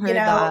pricked, I've you heard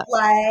know,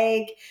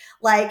 that.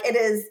 like it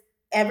is,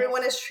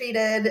 everyone is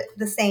treated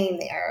the same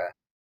there.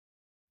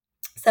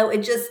 So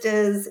it just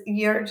is,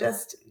 you're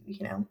just,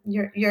 you know,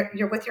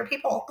 you're with your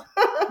people.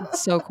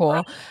 It's so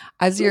cool.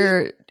 As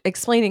you're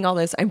explaining all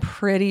this, I'm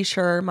pretty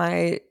sure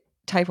my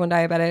type 1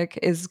 diabetic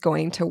is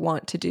going to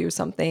want to do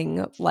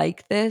something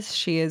like this.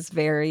 She is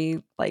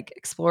very like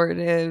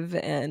explorative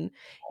and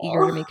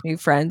eager to make new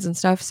friends and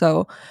stuff.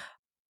 So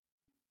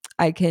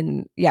I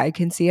can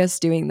see us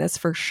doing this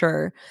for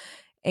sure.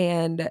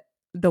 And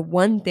the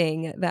one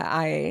thing that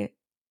I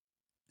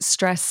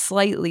stress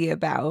slightly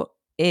about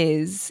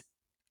is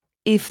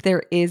if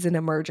there is an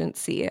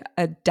emergency,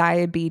 a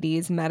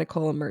diabetes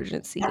medical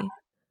emergency.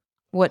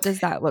 What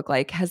does that look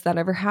like? Has that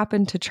ever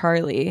happened to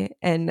Charlie?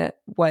 And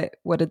what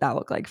did that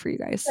look like for you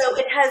guys? So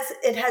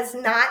it has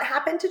not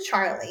happened to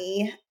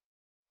Charlie.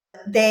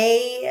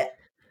 They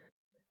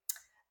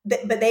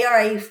but they are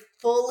a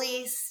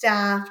fully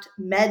staffed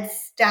med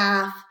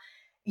staff,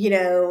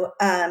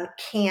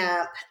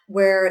 camp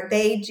where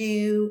they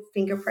do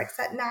finger pricks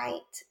at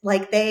night.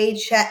 Like they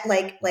check,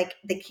 like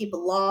they keep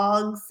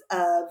logs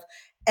of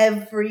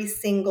every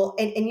single,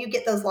 and you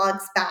get those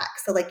logs back.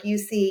 So like you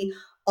see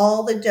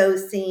all the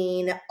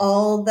dosing,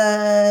 all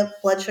the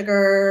blood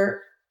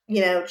sugar,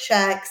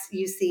 checks.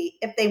 You see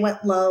if they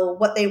went low,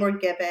 what they were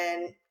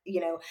given,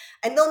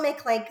 and they'll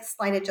make like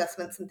slight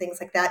adjustments and things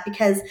like that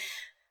because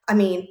I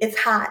mean, it's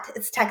hot.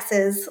 It's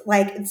Texas.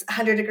 Like it's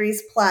 100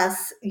 degrees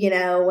plus,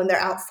 when they're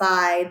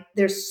outside.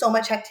 There's so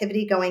much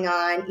activity going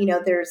on.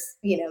 There's,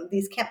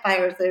 these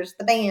campfires, there's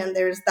the band,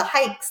 there's the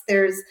hikes,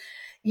 there's,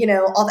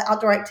 all the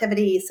outdoor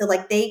activities. So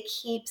like they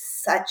keep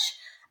such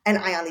an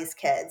eye on these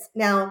kids.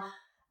 Now,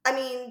 I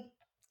mean,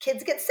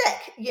 kids get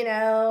sick,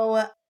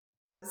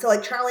 So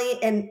like Charlie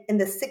in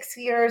the 6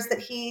 years that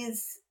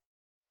he's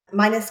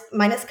minus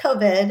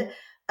COVID,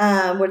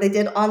 where they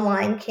did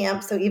online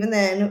camp. So even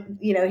then,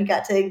 he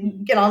got to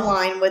get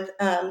online with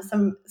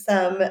some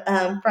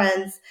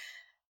friends.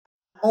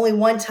 Only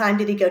one time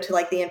did he go to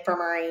like the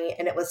infirmary,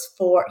 and it was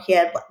for he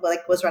had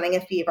like was running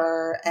a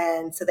fever,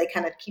 and so they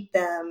kind of keep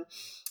them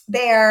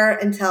there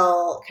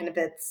until kind of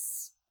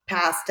it's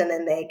passed, and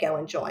then they go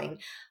and join.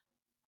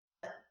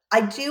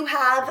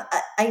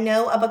 I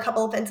know of a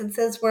couple of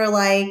instances where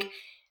like,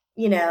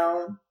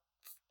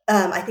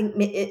 I think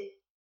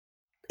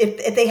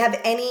if they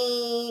have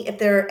if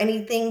there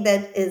anything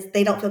that is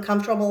they don't feel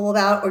comfortable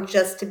about, or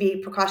just to be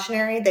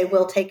precautionary, they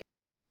will take,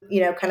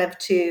 kind of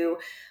to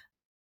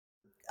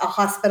a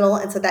hospital.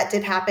 And so that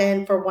did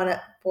happen for one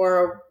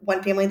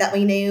family that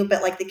we knew.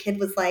 But like the kid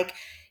was like,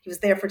 he was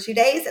there for 2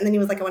 days, and then he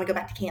was like, I want to go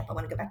back to camp. I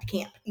want to go back to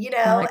camp, Oh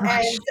my And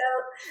gosh. so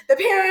the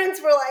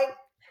parents were like,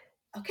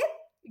 okay,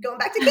 going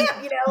back to camp,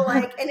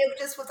 like, and it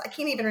just was, I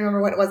can't even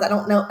remember what it was. I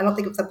don't know. I don't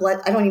think it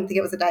was I don't even think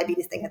it was a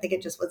diabetes thing. I think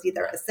it just was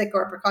either a sick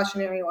or a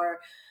precautionary or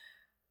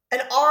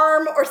an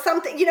arm or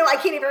something. I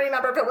can't even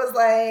remember if it was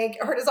like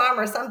hurt his arm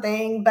or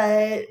something,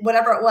 but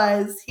whatever it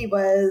was, he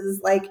was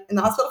like in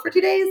the hospital for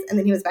 2 days, and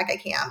then he was back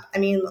at camp. I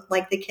mean,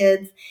 like the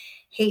kids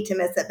hate to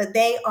miss it, but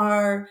they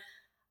are.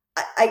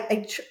 I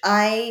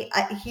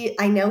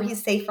know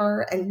he's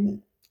safer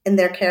and in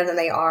their care than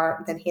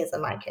he is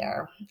in my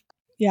care.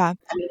 Yeah.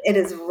 I mean, it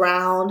is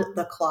round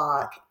the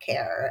clock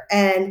care.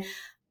 And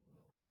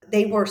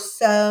they were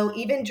so,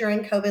 even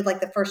during COVID,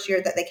 like the first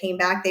year that they came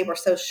back, they were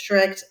so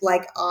strict,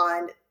 like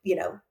on,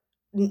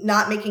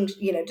 not making,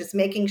 just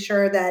making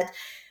sure that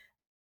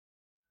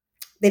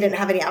they didn't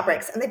have any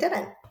outbreaks, and they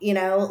didn't,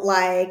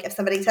 like if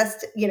somebody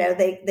tested,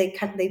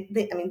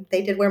 I mean,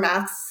 they did wear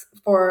masks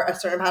for a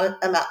certain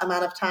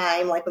amount of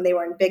time, like when they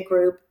were in big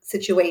group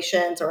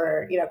situations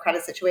or,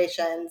 crowded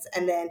situations.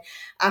 And then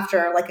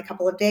after like a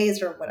couple of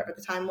days or whatever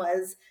the time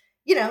was,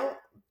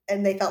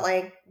 and they felt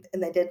like,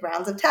 and they did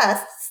rounds of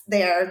tests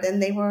there, then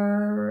they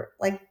were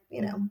like,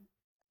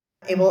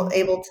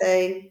 able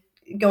to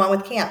go on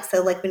with camp.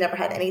 So like we never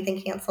had anything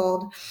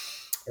canceled.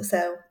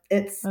 So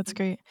That's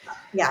great.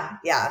 yeah.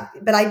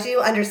 But I do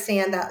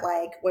understand that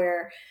like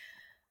where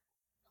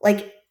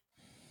like,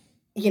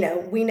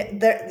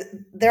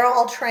 they're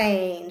all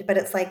trained, but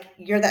it's like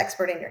you're the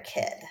expert in your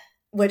kid,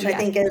 which I Yes.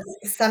 think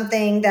is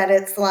something that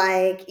it's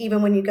like,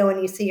 even when you go and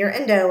you see your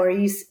endo, or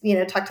you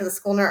talk to the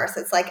school nurse,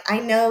 it's like, I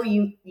know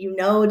you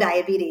know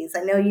diabetes,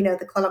 I know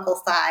the clinical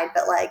side,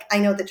 but like I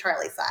know the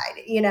Charlie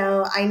side, I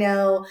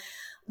know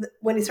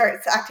when he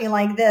starts acting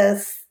like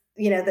this,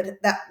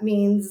 that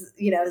means,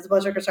 his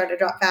blood sugar started to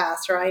drop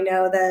fast, or I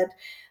know that,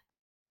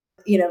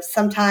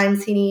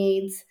 sometimes he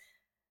needs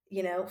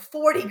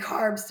 40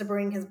 carbs to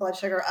bring his blood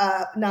sugar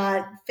up,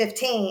 not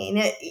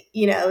 15,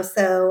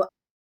 so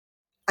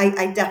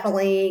I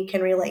definitely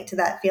can relate to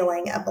that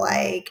feeling of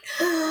like,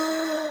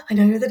 I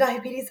know you're the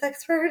diabetes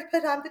expert,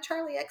 but I'm the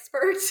Charlie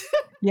expert.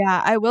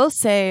 Yeah, I will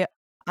say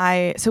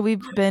so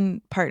we've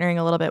been partnering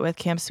a little bit with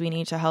Camp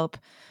Sweeney to help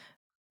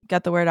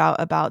get the word out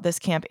about this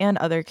camp and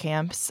other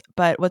camps.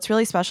 But what's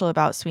really special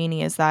about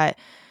Sweeney is that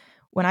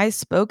when I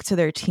spoke to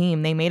their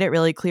team, they made it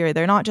really clear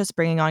they're not just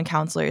bringing on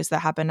counselors that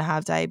happen to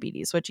have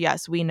diabetes, which,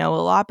 yes, we know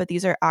a lot, but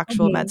these are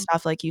actual med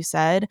staff, like you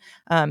said,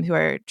 who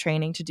are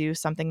training to do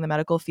something in the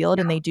medical field,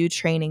 and they do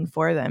training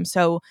for them.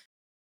 So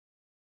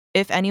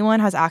if anyone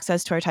has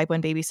access to our type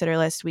 1 babysitter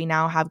list, we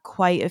now have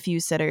quite a few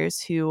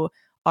sitters who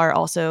are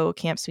also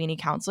Camp Sweeney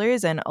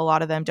counselors, and a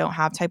lot of them don't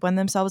have type 1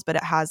 themselves, but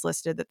it has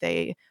listed that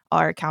they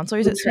are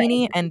counselors at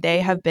Sweeney, and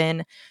they have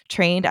been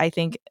trained, I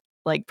think,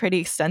 like pretty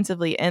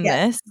extensively in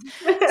this.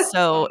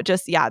 So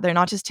just, yeah, they're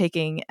not just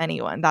taking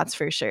anyone, that's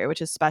for sure,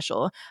 which is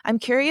special. I'm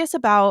curious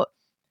about,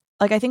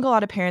 like, I think a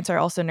lot of parents are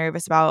also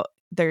nervous about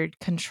their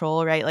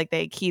control, right? Like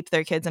they keep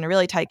their kids in a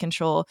really tight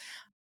control.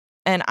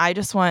 And I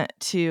just want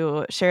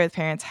to share with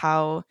parents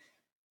how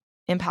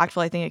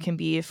impactful I think it can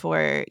be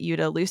for you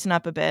to loosen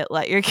up a bit,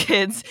 let your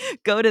kids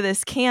go to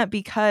this camp,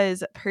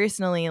 because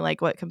personally,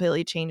 like what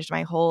completely changed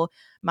my whole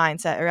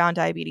mindset around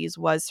diabetes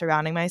was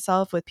surrounding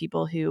myself with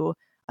people who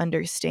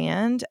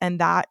understand, and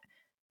that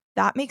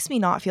makes me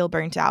not feel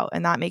burnt out,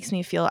 and that makes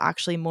me feel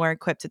actually more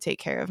equipped to take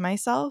care of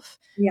myself.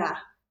 Yeah.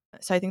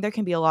 So I think there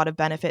can be a lot of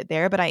benefit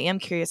there, but I am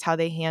curious how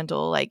they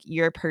handle like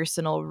your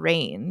personal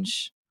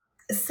range.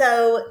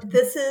 So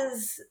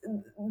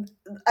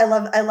I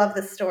love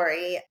this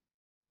story.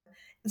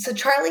 So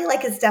Charlie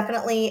like is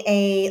definitely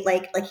a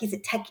like he's a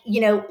tech,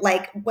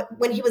 like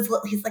when he was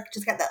little, he's like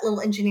just got that little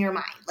engineer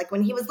mind. Like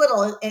when he was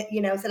little,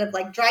 instead of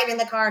like driving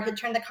the car, he'd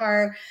turn the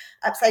car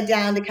upside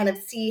down to kind of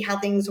see how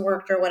things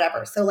worked or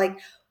whatever. So like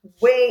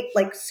way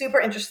like super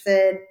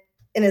interested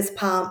in his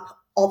pump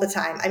all the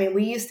time. I mean,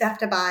 we used to have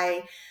to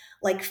buy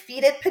like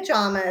fitted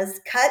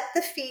pajamas, cut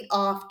the feet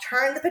off,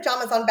 turn the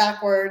pajamas on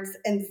backwards,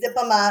 and zip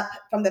them up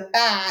from the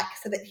back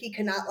so that he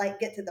could not like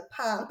get to the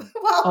pump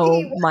while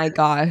he Oh was my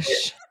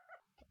gosh.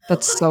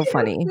 That's so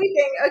funny.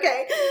 sleeping.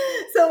 Okay.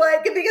 So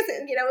like because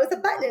it was a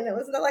button and it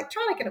was an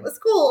electronic and it was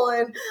cool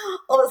and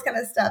all this kind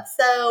of stuff.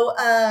 So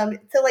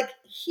like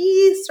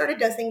he started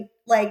dosing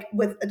like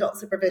with adult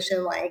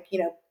supervision, like,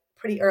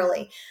 pretty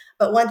early.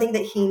 But one thing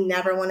that he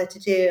never wanted to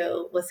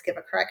do was give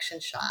a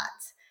correction shot.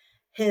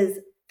 His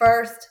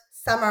first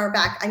summer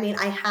back, I mean,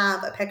 I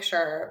have a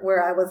picture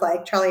where I was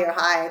like, Charlie, you're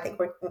high. I think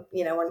we're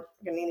gonna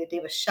need to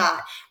do a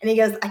shot. And he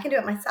goes, I can do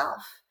it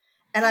myself.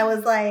 And I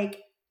was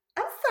like,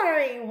 I'm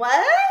sorry,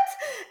 what?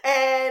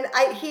 And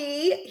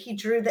he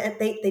drew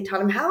they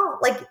taught him how.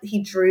 Like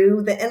he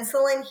drew the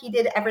insulin, he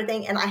did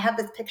everything. And I have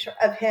this picture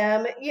of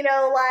him,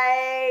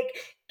 like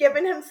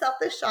giving himself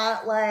the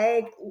shot,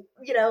 like,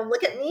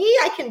 look at me,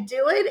 I can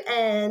do it.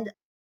 And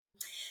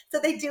so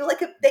they do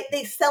like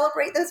they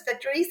celebrate those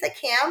victories at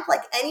camp.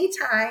 Like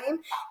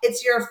anytime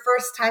it's your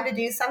first time to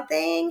do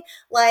something,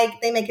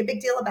 like they make a big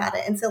deal about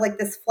it. And so like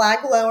this flag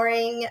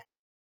lowering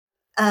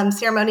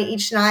ceremony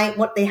each night.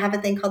 What they have a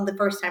thing called the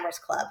First Timers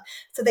Club.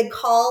 So they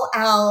call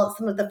out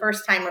some of the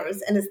first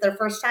timers, and it's their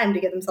first time to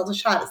give themselves a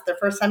shot. It's their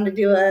first time to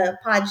do a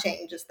pod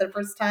change. It's their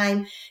first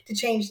time to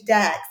change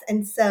decks.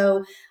 And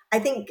so I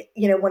think,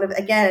 one of,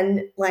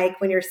 again,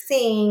 like when you're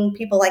seeing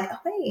people like, oh,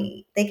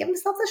 wait, they give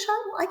themselves a shot.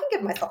 Well, I can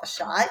give myself a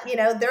shot.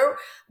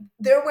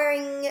 They're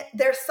wearing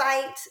their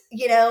sight,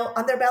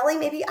 on their belly.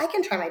 Maybe I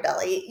can try my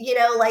belly,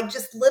 like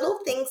just little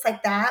things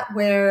like that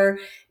where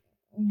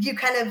you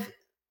kind of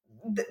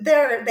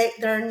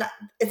they're not,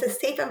 it's a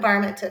safe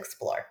environment to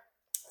explore.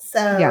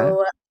 Yeah.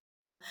 So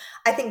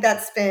I think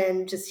that's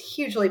been just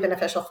hugely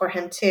beneficial for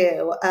him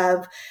too.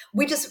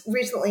 We just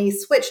recently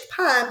switched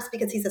pumps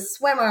because he's a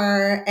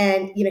swimmer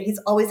and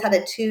he's always had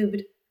a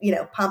tubed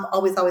pump,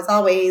 always,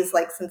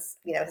 like since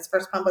his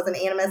first pump was an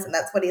Animas, and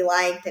that's what he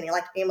liked, and he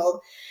liked being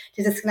able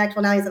to disconnect.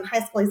 Well, now he's in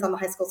high school, he's on the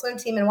high school swim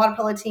team and water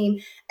polo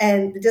team,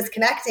 and the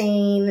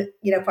disconnecting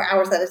for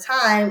hours at a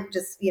time,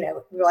 just we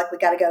were like, we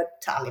got to go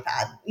to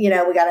Omnipod, we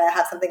got to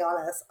have something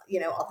on us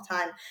all the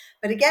time.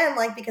 But again,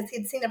 like because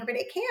he'd seen everybody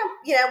at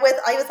camp, with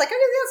I was like,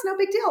 oh yeah, it's no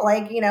big deal,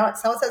 like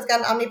so and so's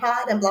got an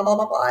Omnipod and blah blah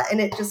blah blah, and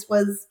it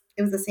was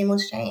a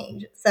seamless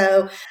change.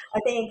 So I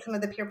think some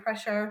of the peer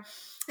pressure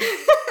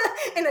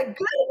in a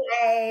good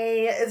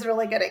way is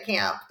really good at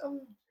camp.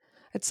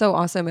 It's so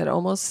awesome. It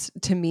almost,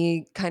 to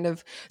me, kind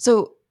of,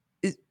 so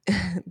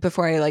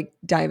before I like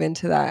dive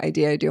into that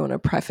idea, I do want to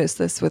preface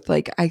this with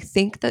like, I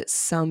think that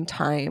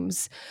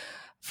sometimes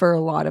for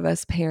a lot of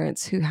us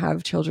parents who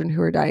have children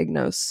who are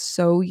diagnosed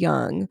so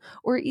young,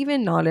 or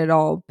even not at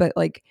all, but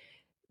like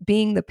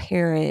being the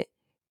parent,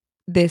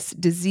 this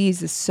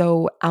disease is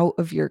so out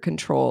of your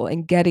control,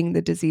 and getting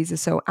the disease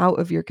is so out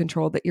of your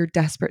control that you're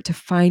desperate to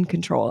find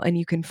control. And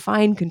you can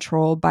find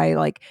control by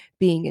like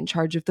being in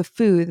charge of the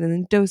food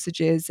and the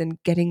dosages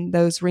and getting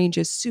those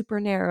ranges super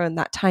narrow and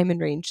that time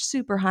and range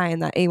super high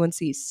and that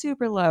A1C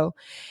super low.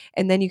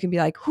 And then you can be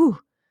like, whew,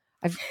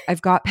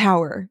 I've got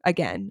power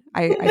again.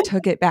 I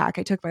took it back.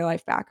 I took my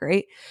life back,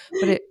 right?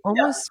 But it Yeah.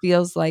 almost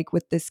feels like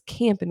with this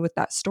camp and with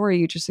that story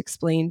you just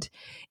explained,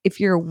 if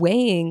you're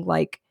weighing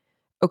like,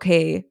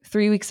 okay,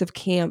 3 weeks of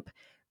camp,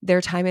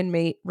 their time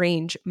and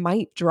range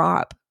might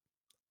drop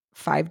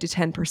 5 to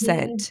Mhm.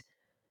 10%,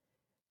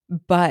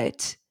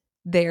 but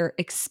their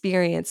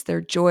experience,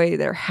 their joy,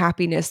 their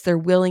happiness, their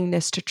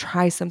willingness to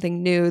try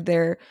something new,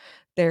 their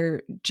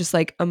just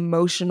like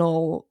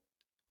emotional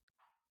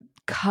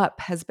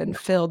cup has been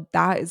filled,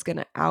 that is going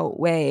to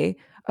outweigh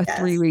a Yes.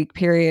 3-week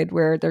period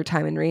where their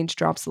time and range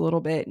drops a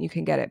little bit and you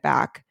can get it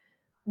back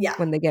Yeah.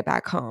 when they get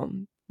back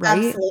home, right?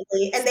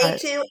 Absolutely. Is And they that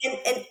too,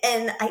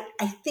 and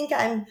I think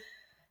I'm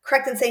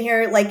correct in saying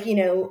here, like,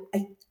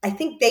 I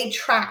think they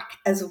track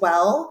as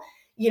well,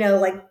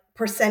 like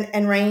percent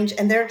and range,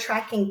 and they're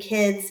tracking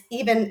kids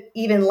even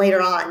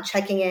later on,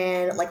 checking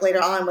in like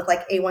later on with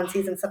like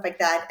A1Cs and stuff like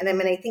that. And I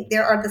mean, I think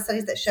there are the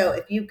studies that show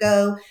if you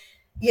go,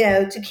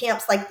 to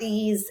camps like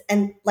these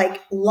and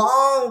like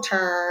long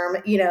term,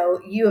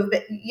 you have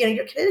been,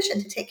 you're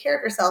conditioned to take care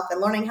of yourself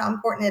and learning how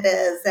important it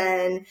is.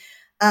 And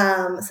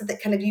so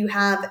that kind of you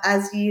have,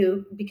 as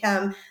you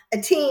become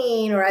a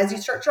teen or as you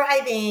start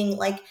driving,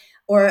 like,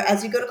 or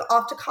as you go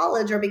off to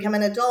college or become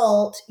an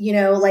adult,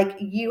 like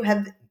you've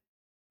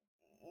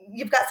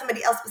got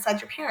somebody else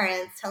besides your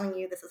parents telling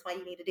you this is why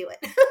you need to do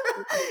it,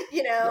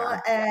 yeah.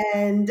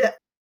 and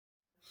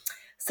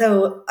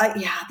So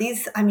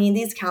these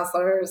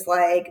counselors,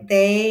 like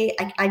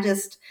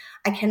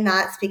I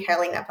cannot speak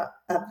highly enough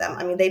of them.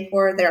 I mean, they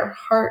pour their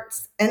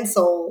hearts and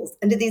souls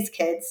into these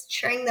kids,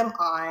 cheering them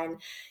on.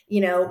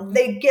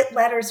 They get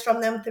letters from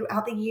them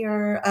throughout the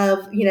year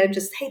of,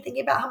 just, hey,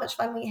 thinking about how much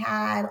fun we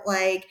had.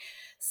 Like,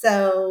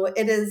 so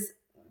it is,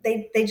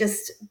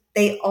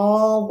 they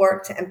all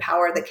work to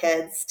empower the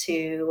kids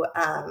to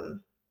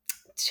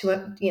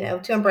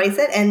embrace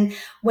it. And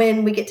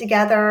when we get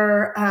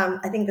together,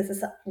 I think this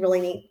is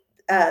really neat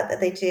that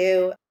they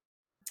do.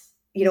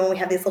 When we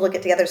have these little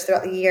get-togethers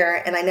throughout the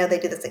year, and I know they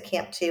do this at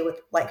camp too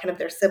with like kind of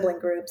their sibling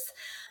groups.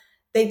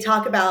 They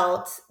talk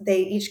about, they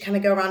each kind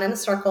of go around in a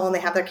circle and they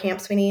have their Camp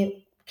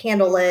Sweeney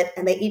candle lit,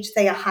 and they each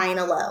say a high and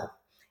a low.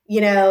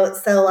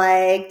 So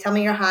like, tell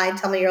me your high,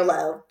 tell me your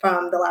low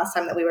from the last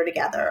time that we were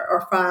together,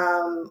 or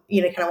from,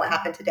 kind of what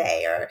happened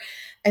today.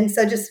 And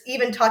so just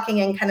even talking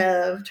in kind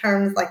of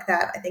terms like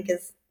that, I think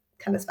is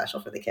kind of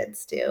special for the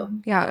kids too.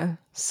 Yeah,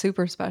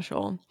 super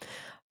special.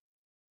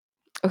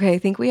 Okay, I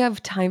think we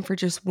have time for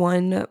just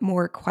one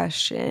more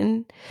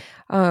question.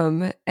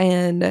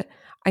 And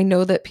I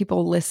know that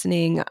people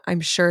listening,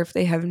 I'm sure if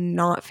they have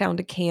not found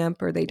a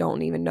camp or they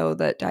don't even know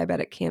that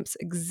diabetic camps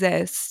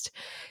exist,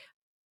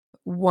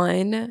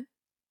 one,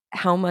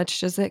 how much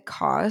does it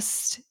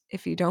cost,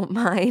 if you don't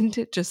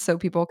mind, just so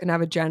people can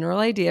have a general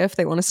idea if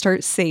they want to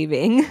start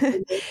saving?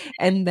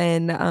 And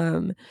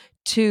then,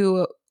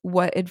 two,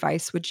 what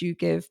advice would you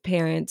give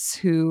parents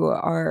who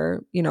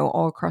are,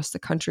 all across the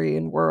country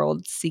and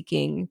world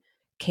seeking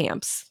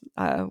camps?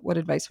 What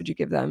advice would you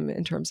give them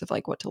in terms of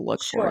like what to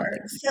look for and Sure.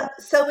 things like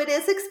that? So it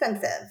is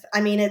expensive.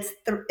 I mean,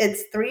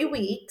 it's 3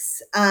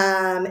 weeks.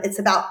 It's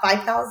about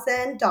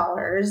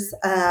 $5,000,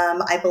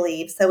 I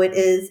believe. So it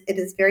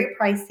is very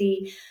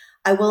pricey.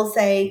 I will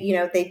say,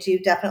 they do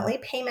definitely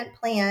payment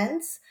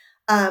plans,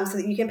 so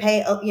that you can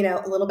pay, a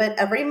little bit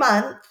every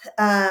month,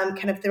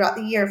 kind of throughout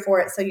the year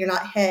for it, so you're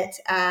not hit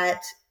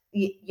at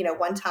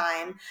one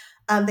time.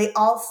 They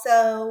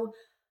also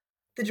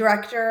The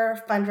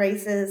director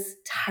fundraises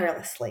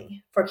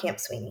tirelessly for Camp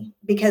Sweeney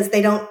because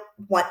they don't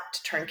want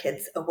to turn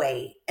kids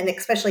away, and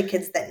especially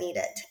kids that need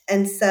it.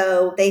 And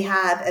so they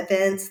have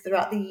events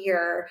throughout the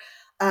year,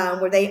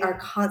 where they are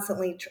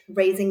constantly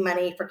raising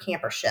money for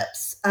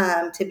camperships,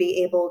 to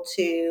be able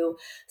to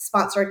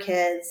sponsor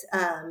kids.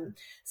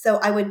 So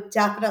I would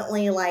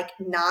definitely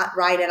not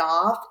write it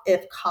off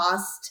if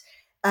cost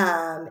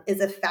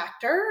is a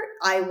factor.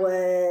 I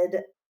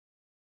would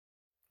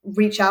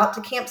reach out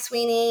to Camp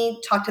Sweeney,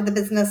 talk to the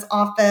business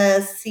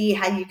office, see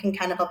how you can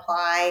kind of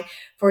apply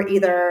for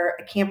either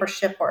a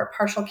campership or a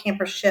partial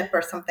campership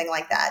or something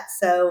like that.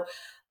 So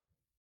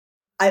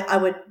I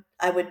would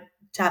I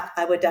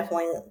would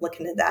definitely look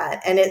into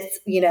that. And it's,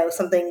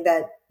 something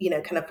that,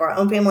 kind of for our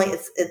own family,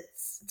 it's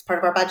part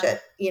of our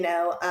budget,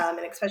 and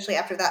especially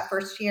after that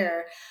first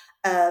year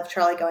of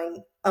Charlie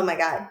going, oh my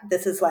God,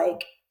 this is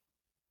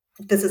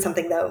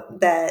something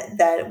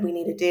that we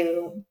need to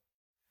do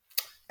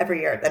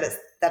every year.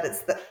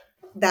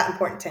 That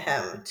important to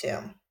him too.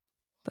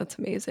 That's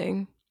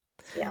amazing.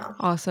 Yeah.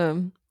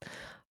 Awesome.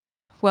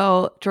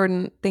 Well,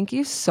 Jordan, thank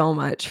you so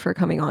much for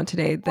coming on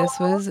today. This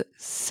was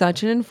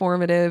such an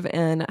informative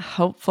and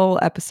helpful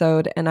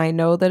episode. And I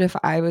know that if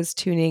I was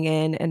tuning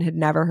in and had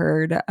never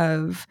heard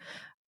of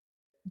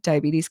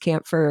diabetes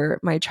camp for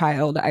my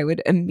child, I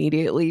would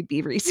immediately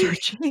be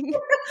researching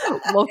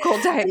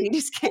local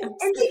diabetes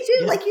camps. And they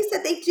do, like you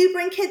said, they do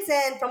bring kids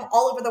in from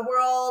all over the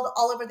world,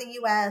 all over the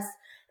US.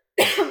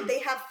 They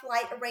have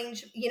flight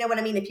arrange, you know what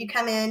I mean? If you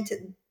come in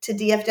to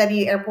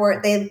DFW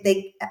airport,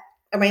 they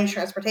arrange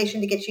transportation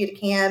to get you to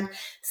camp.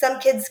 Some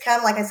kids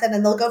come, like I said,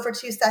 and they'll go for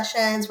 2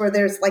 sessions where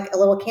there's like a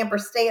little camper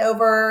stay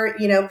over,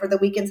 for the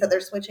weekends that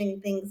they're switching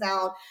things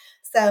out.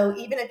 So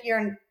even if you're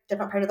in a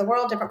different part of the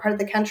world, different part of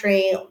the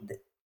country,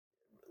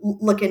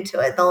 look into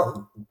it.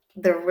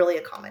 They're really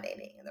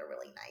accommodating and they're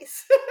really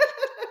nice.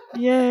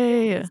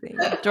 Yay.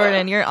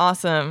 Jordan, you're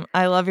awesome.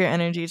 I love your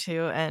energy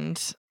too.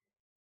 And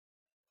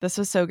this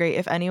was so great.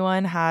 If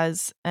anyone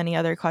has any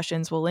other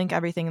questions, we'll link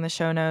everything in the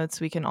show notes.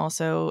 We can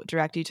also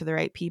direct you to the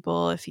right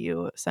people if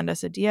you send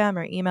us a DM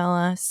or email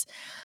us.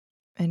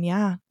 And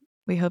yeah,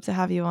 we hope to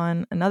have you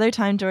on another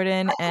time,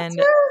 Jordan. And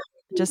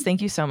just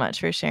thank you so much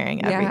for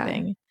sharing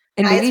everything.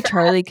 And maybe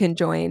Charlie can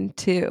join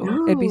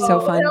too. It'd be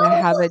so fun to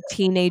have a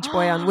teenage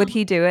boy on. Would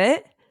he do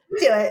it?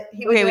 Do it.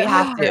 Okay, we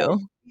have to.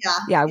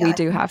 Yeah, we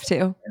do have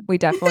to. We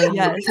definitely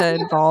need to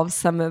involve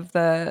some of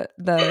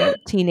the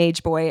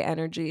teenage boy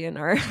energy in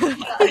our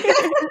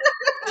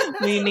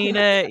We need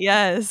it.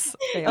 Yes.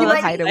 They He all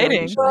might hide be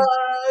away usually.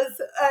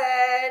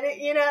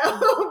 and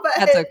but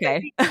That's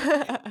okay.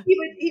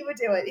 he would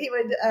do it.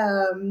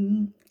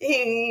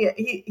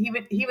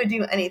 He would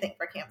do anything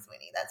for Camp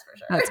Sweeney, that's for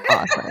sure. That's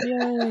awesome.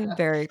 Yay.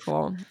 Very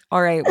cool.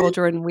 All right. Well,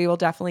 Jordan, we will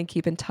definitely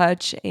keep in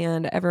touch.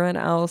 And everyone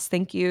else,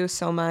 thank you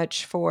so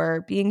much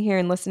for being here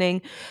and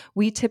listening.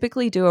 We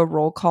typically do a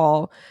roll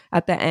call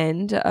at the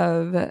end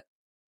of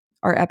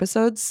our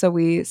episodes. So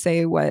we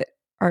say what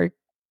our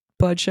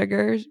blood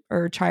sugar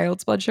or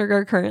child's blood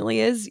sugar currently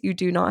is. You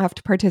do not have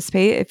to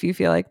participate if you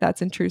feel like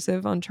that's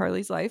intrusive on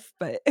Charlie's life,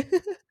 but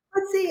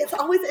let's see. It's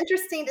always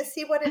interesting to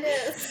see what it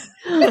is.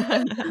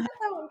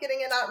 Oh, I'm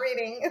getting it out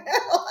reading.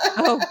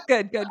 oh,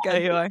 good.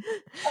 There you are.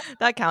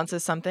 That counts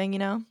as something,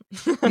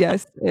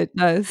 Yes, it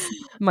does.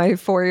 My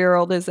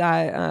 4-year-old is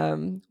at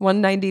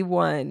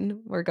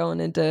 191. We're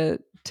going into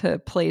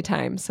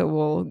playtime, so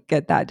we'll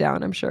get that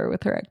down, I'm sure,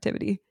 with her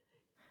activity.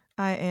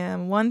 I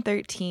am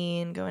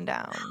 113 going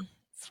down.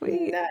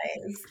 Sweet.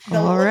 Nice.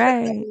 All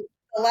right.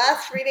 The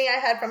last reading I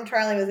had from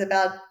Charlie was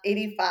about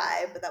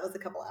 85, but that was a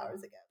couple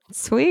hours ago.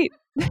 Sweet.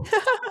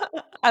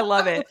 I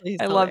love it.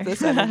 I love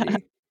this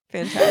energy.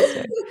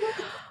 Fantastic.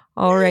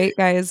 All right,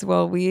 guys.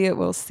 Well, we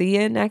will see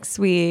you next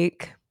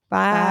week.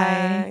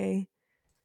 Bye.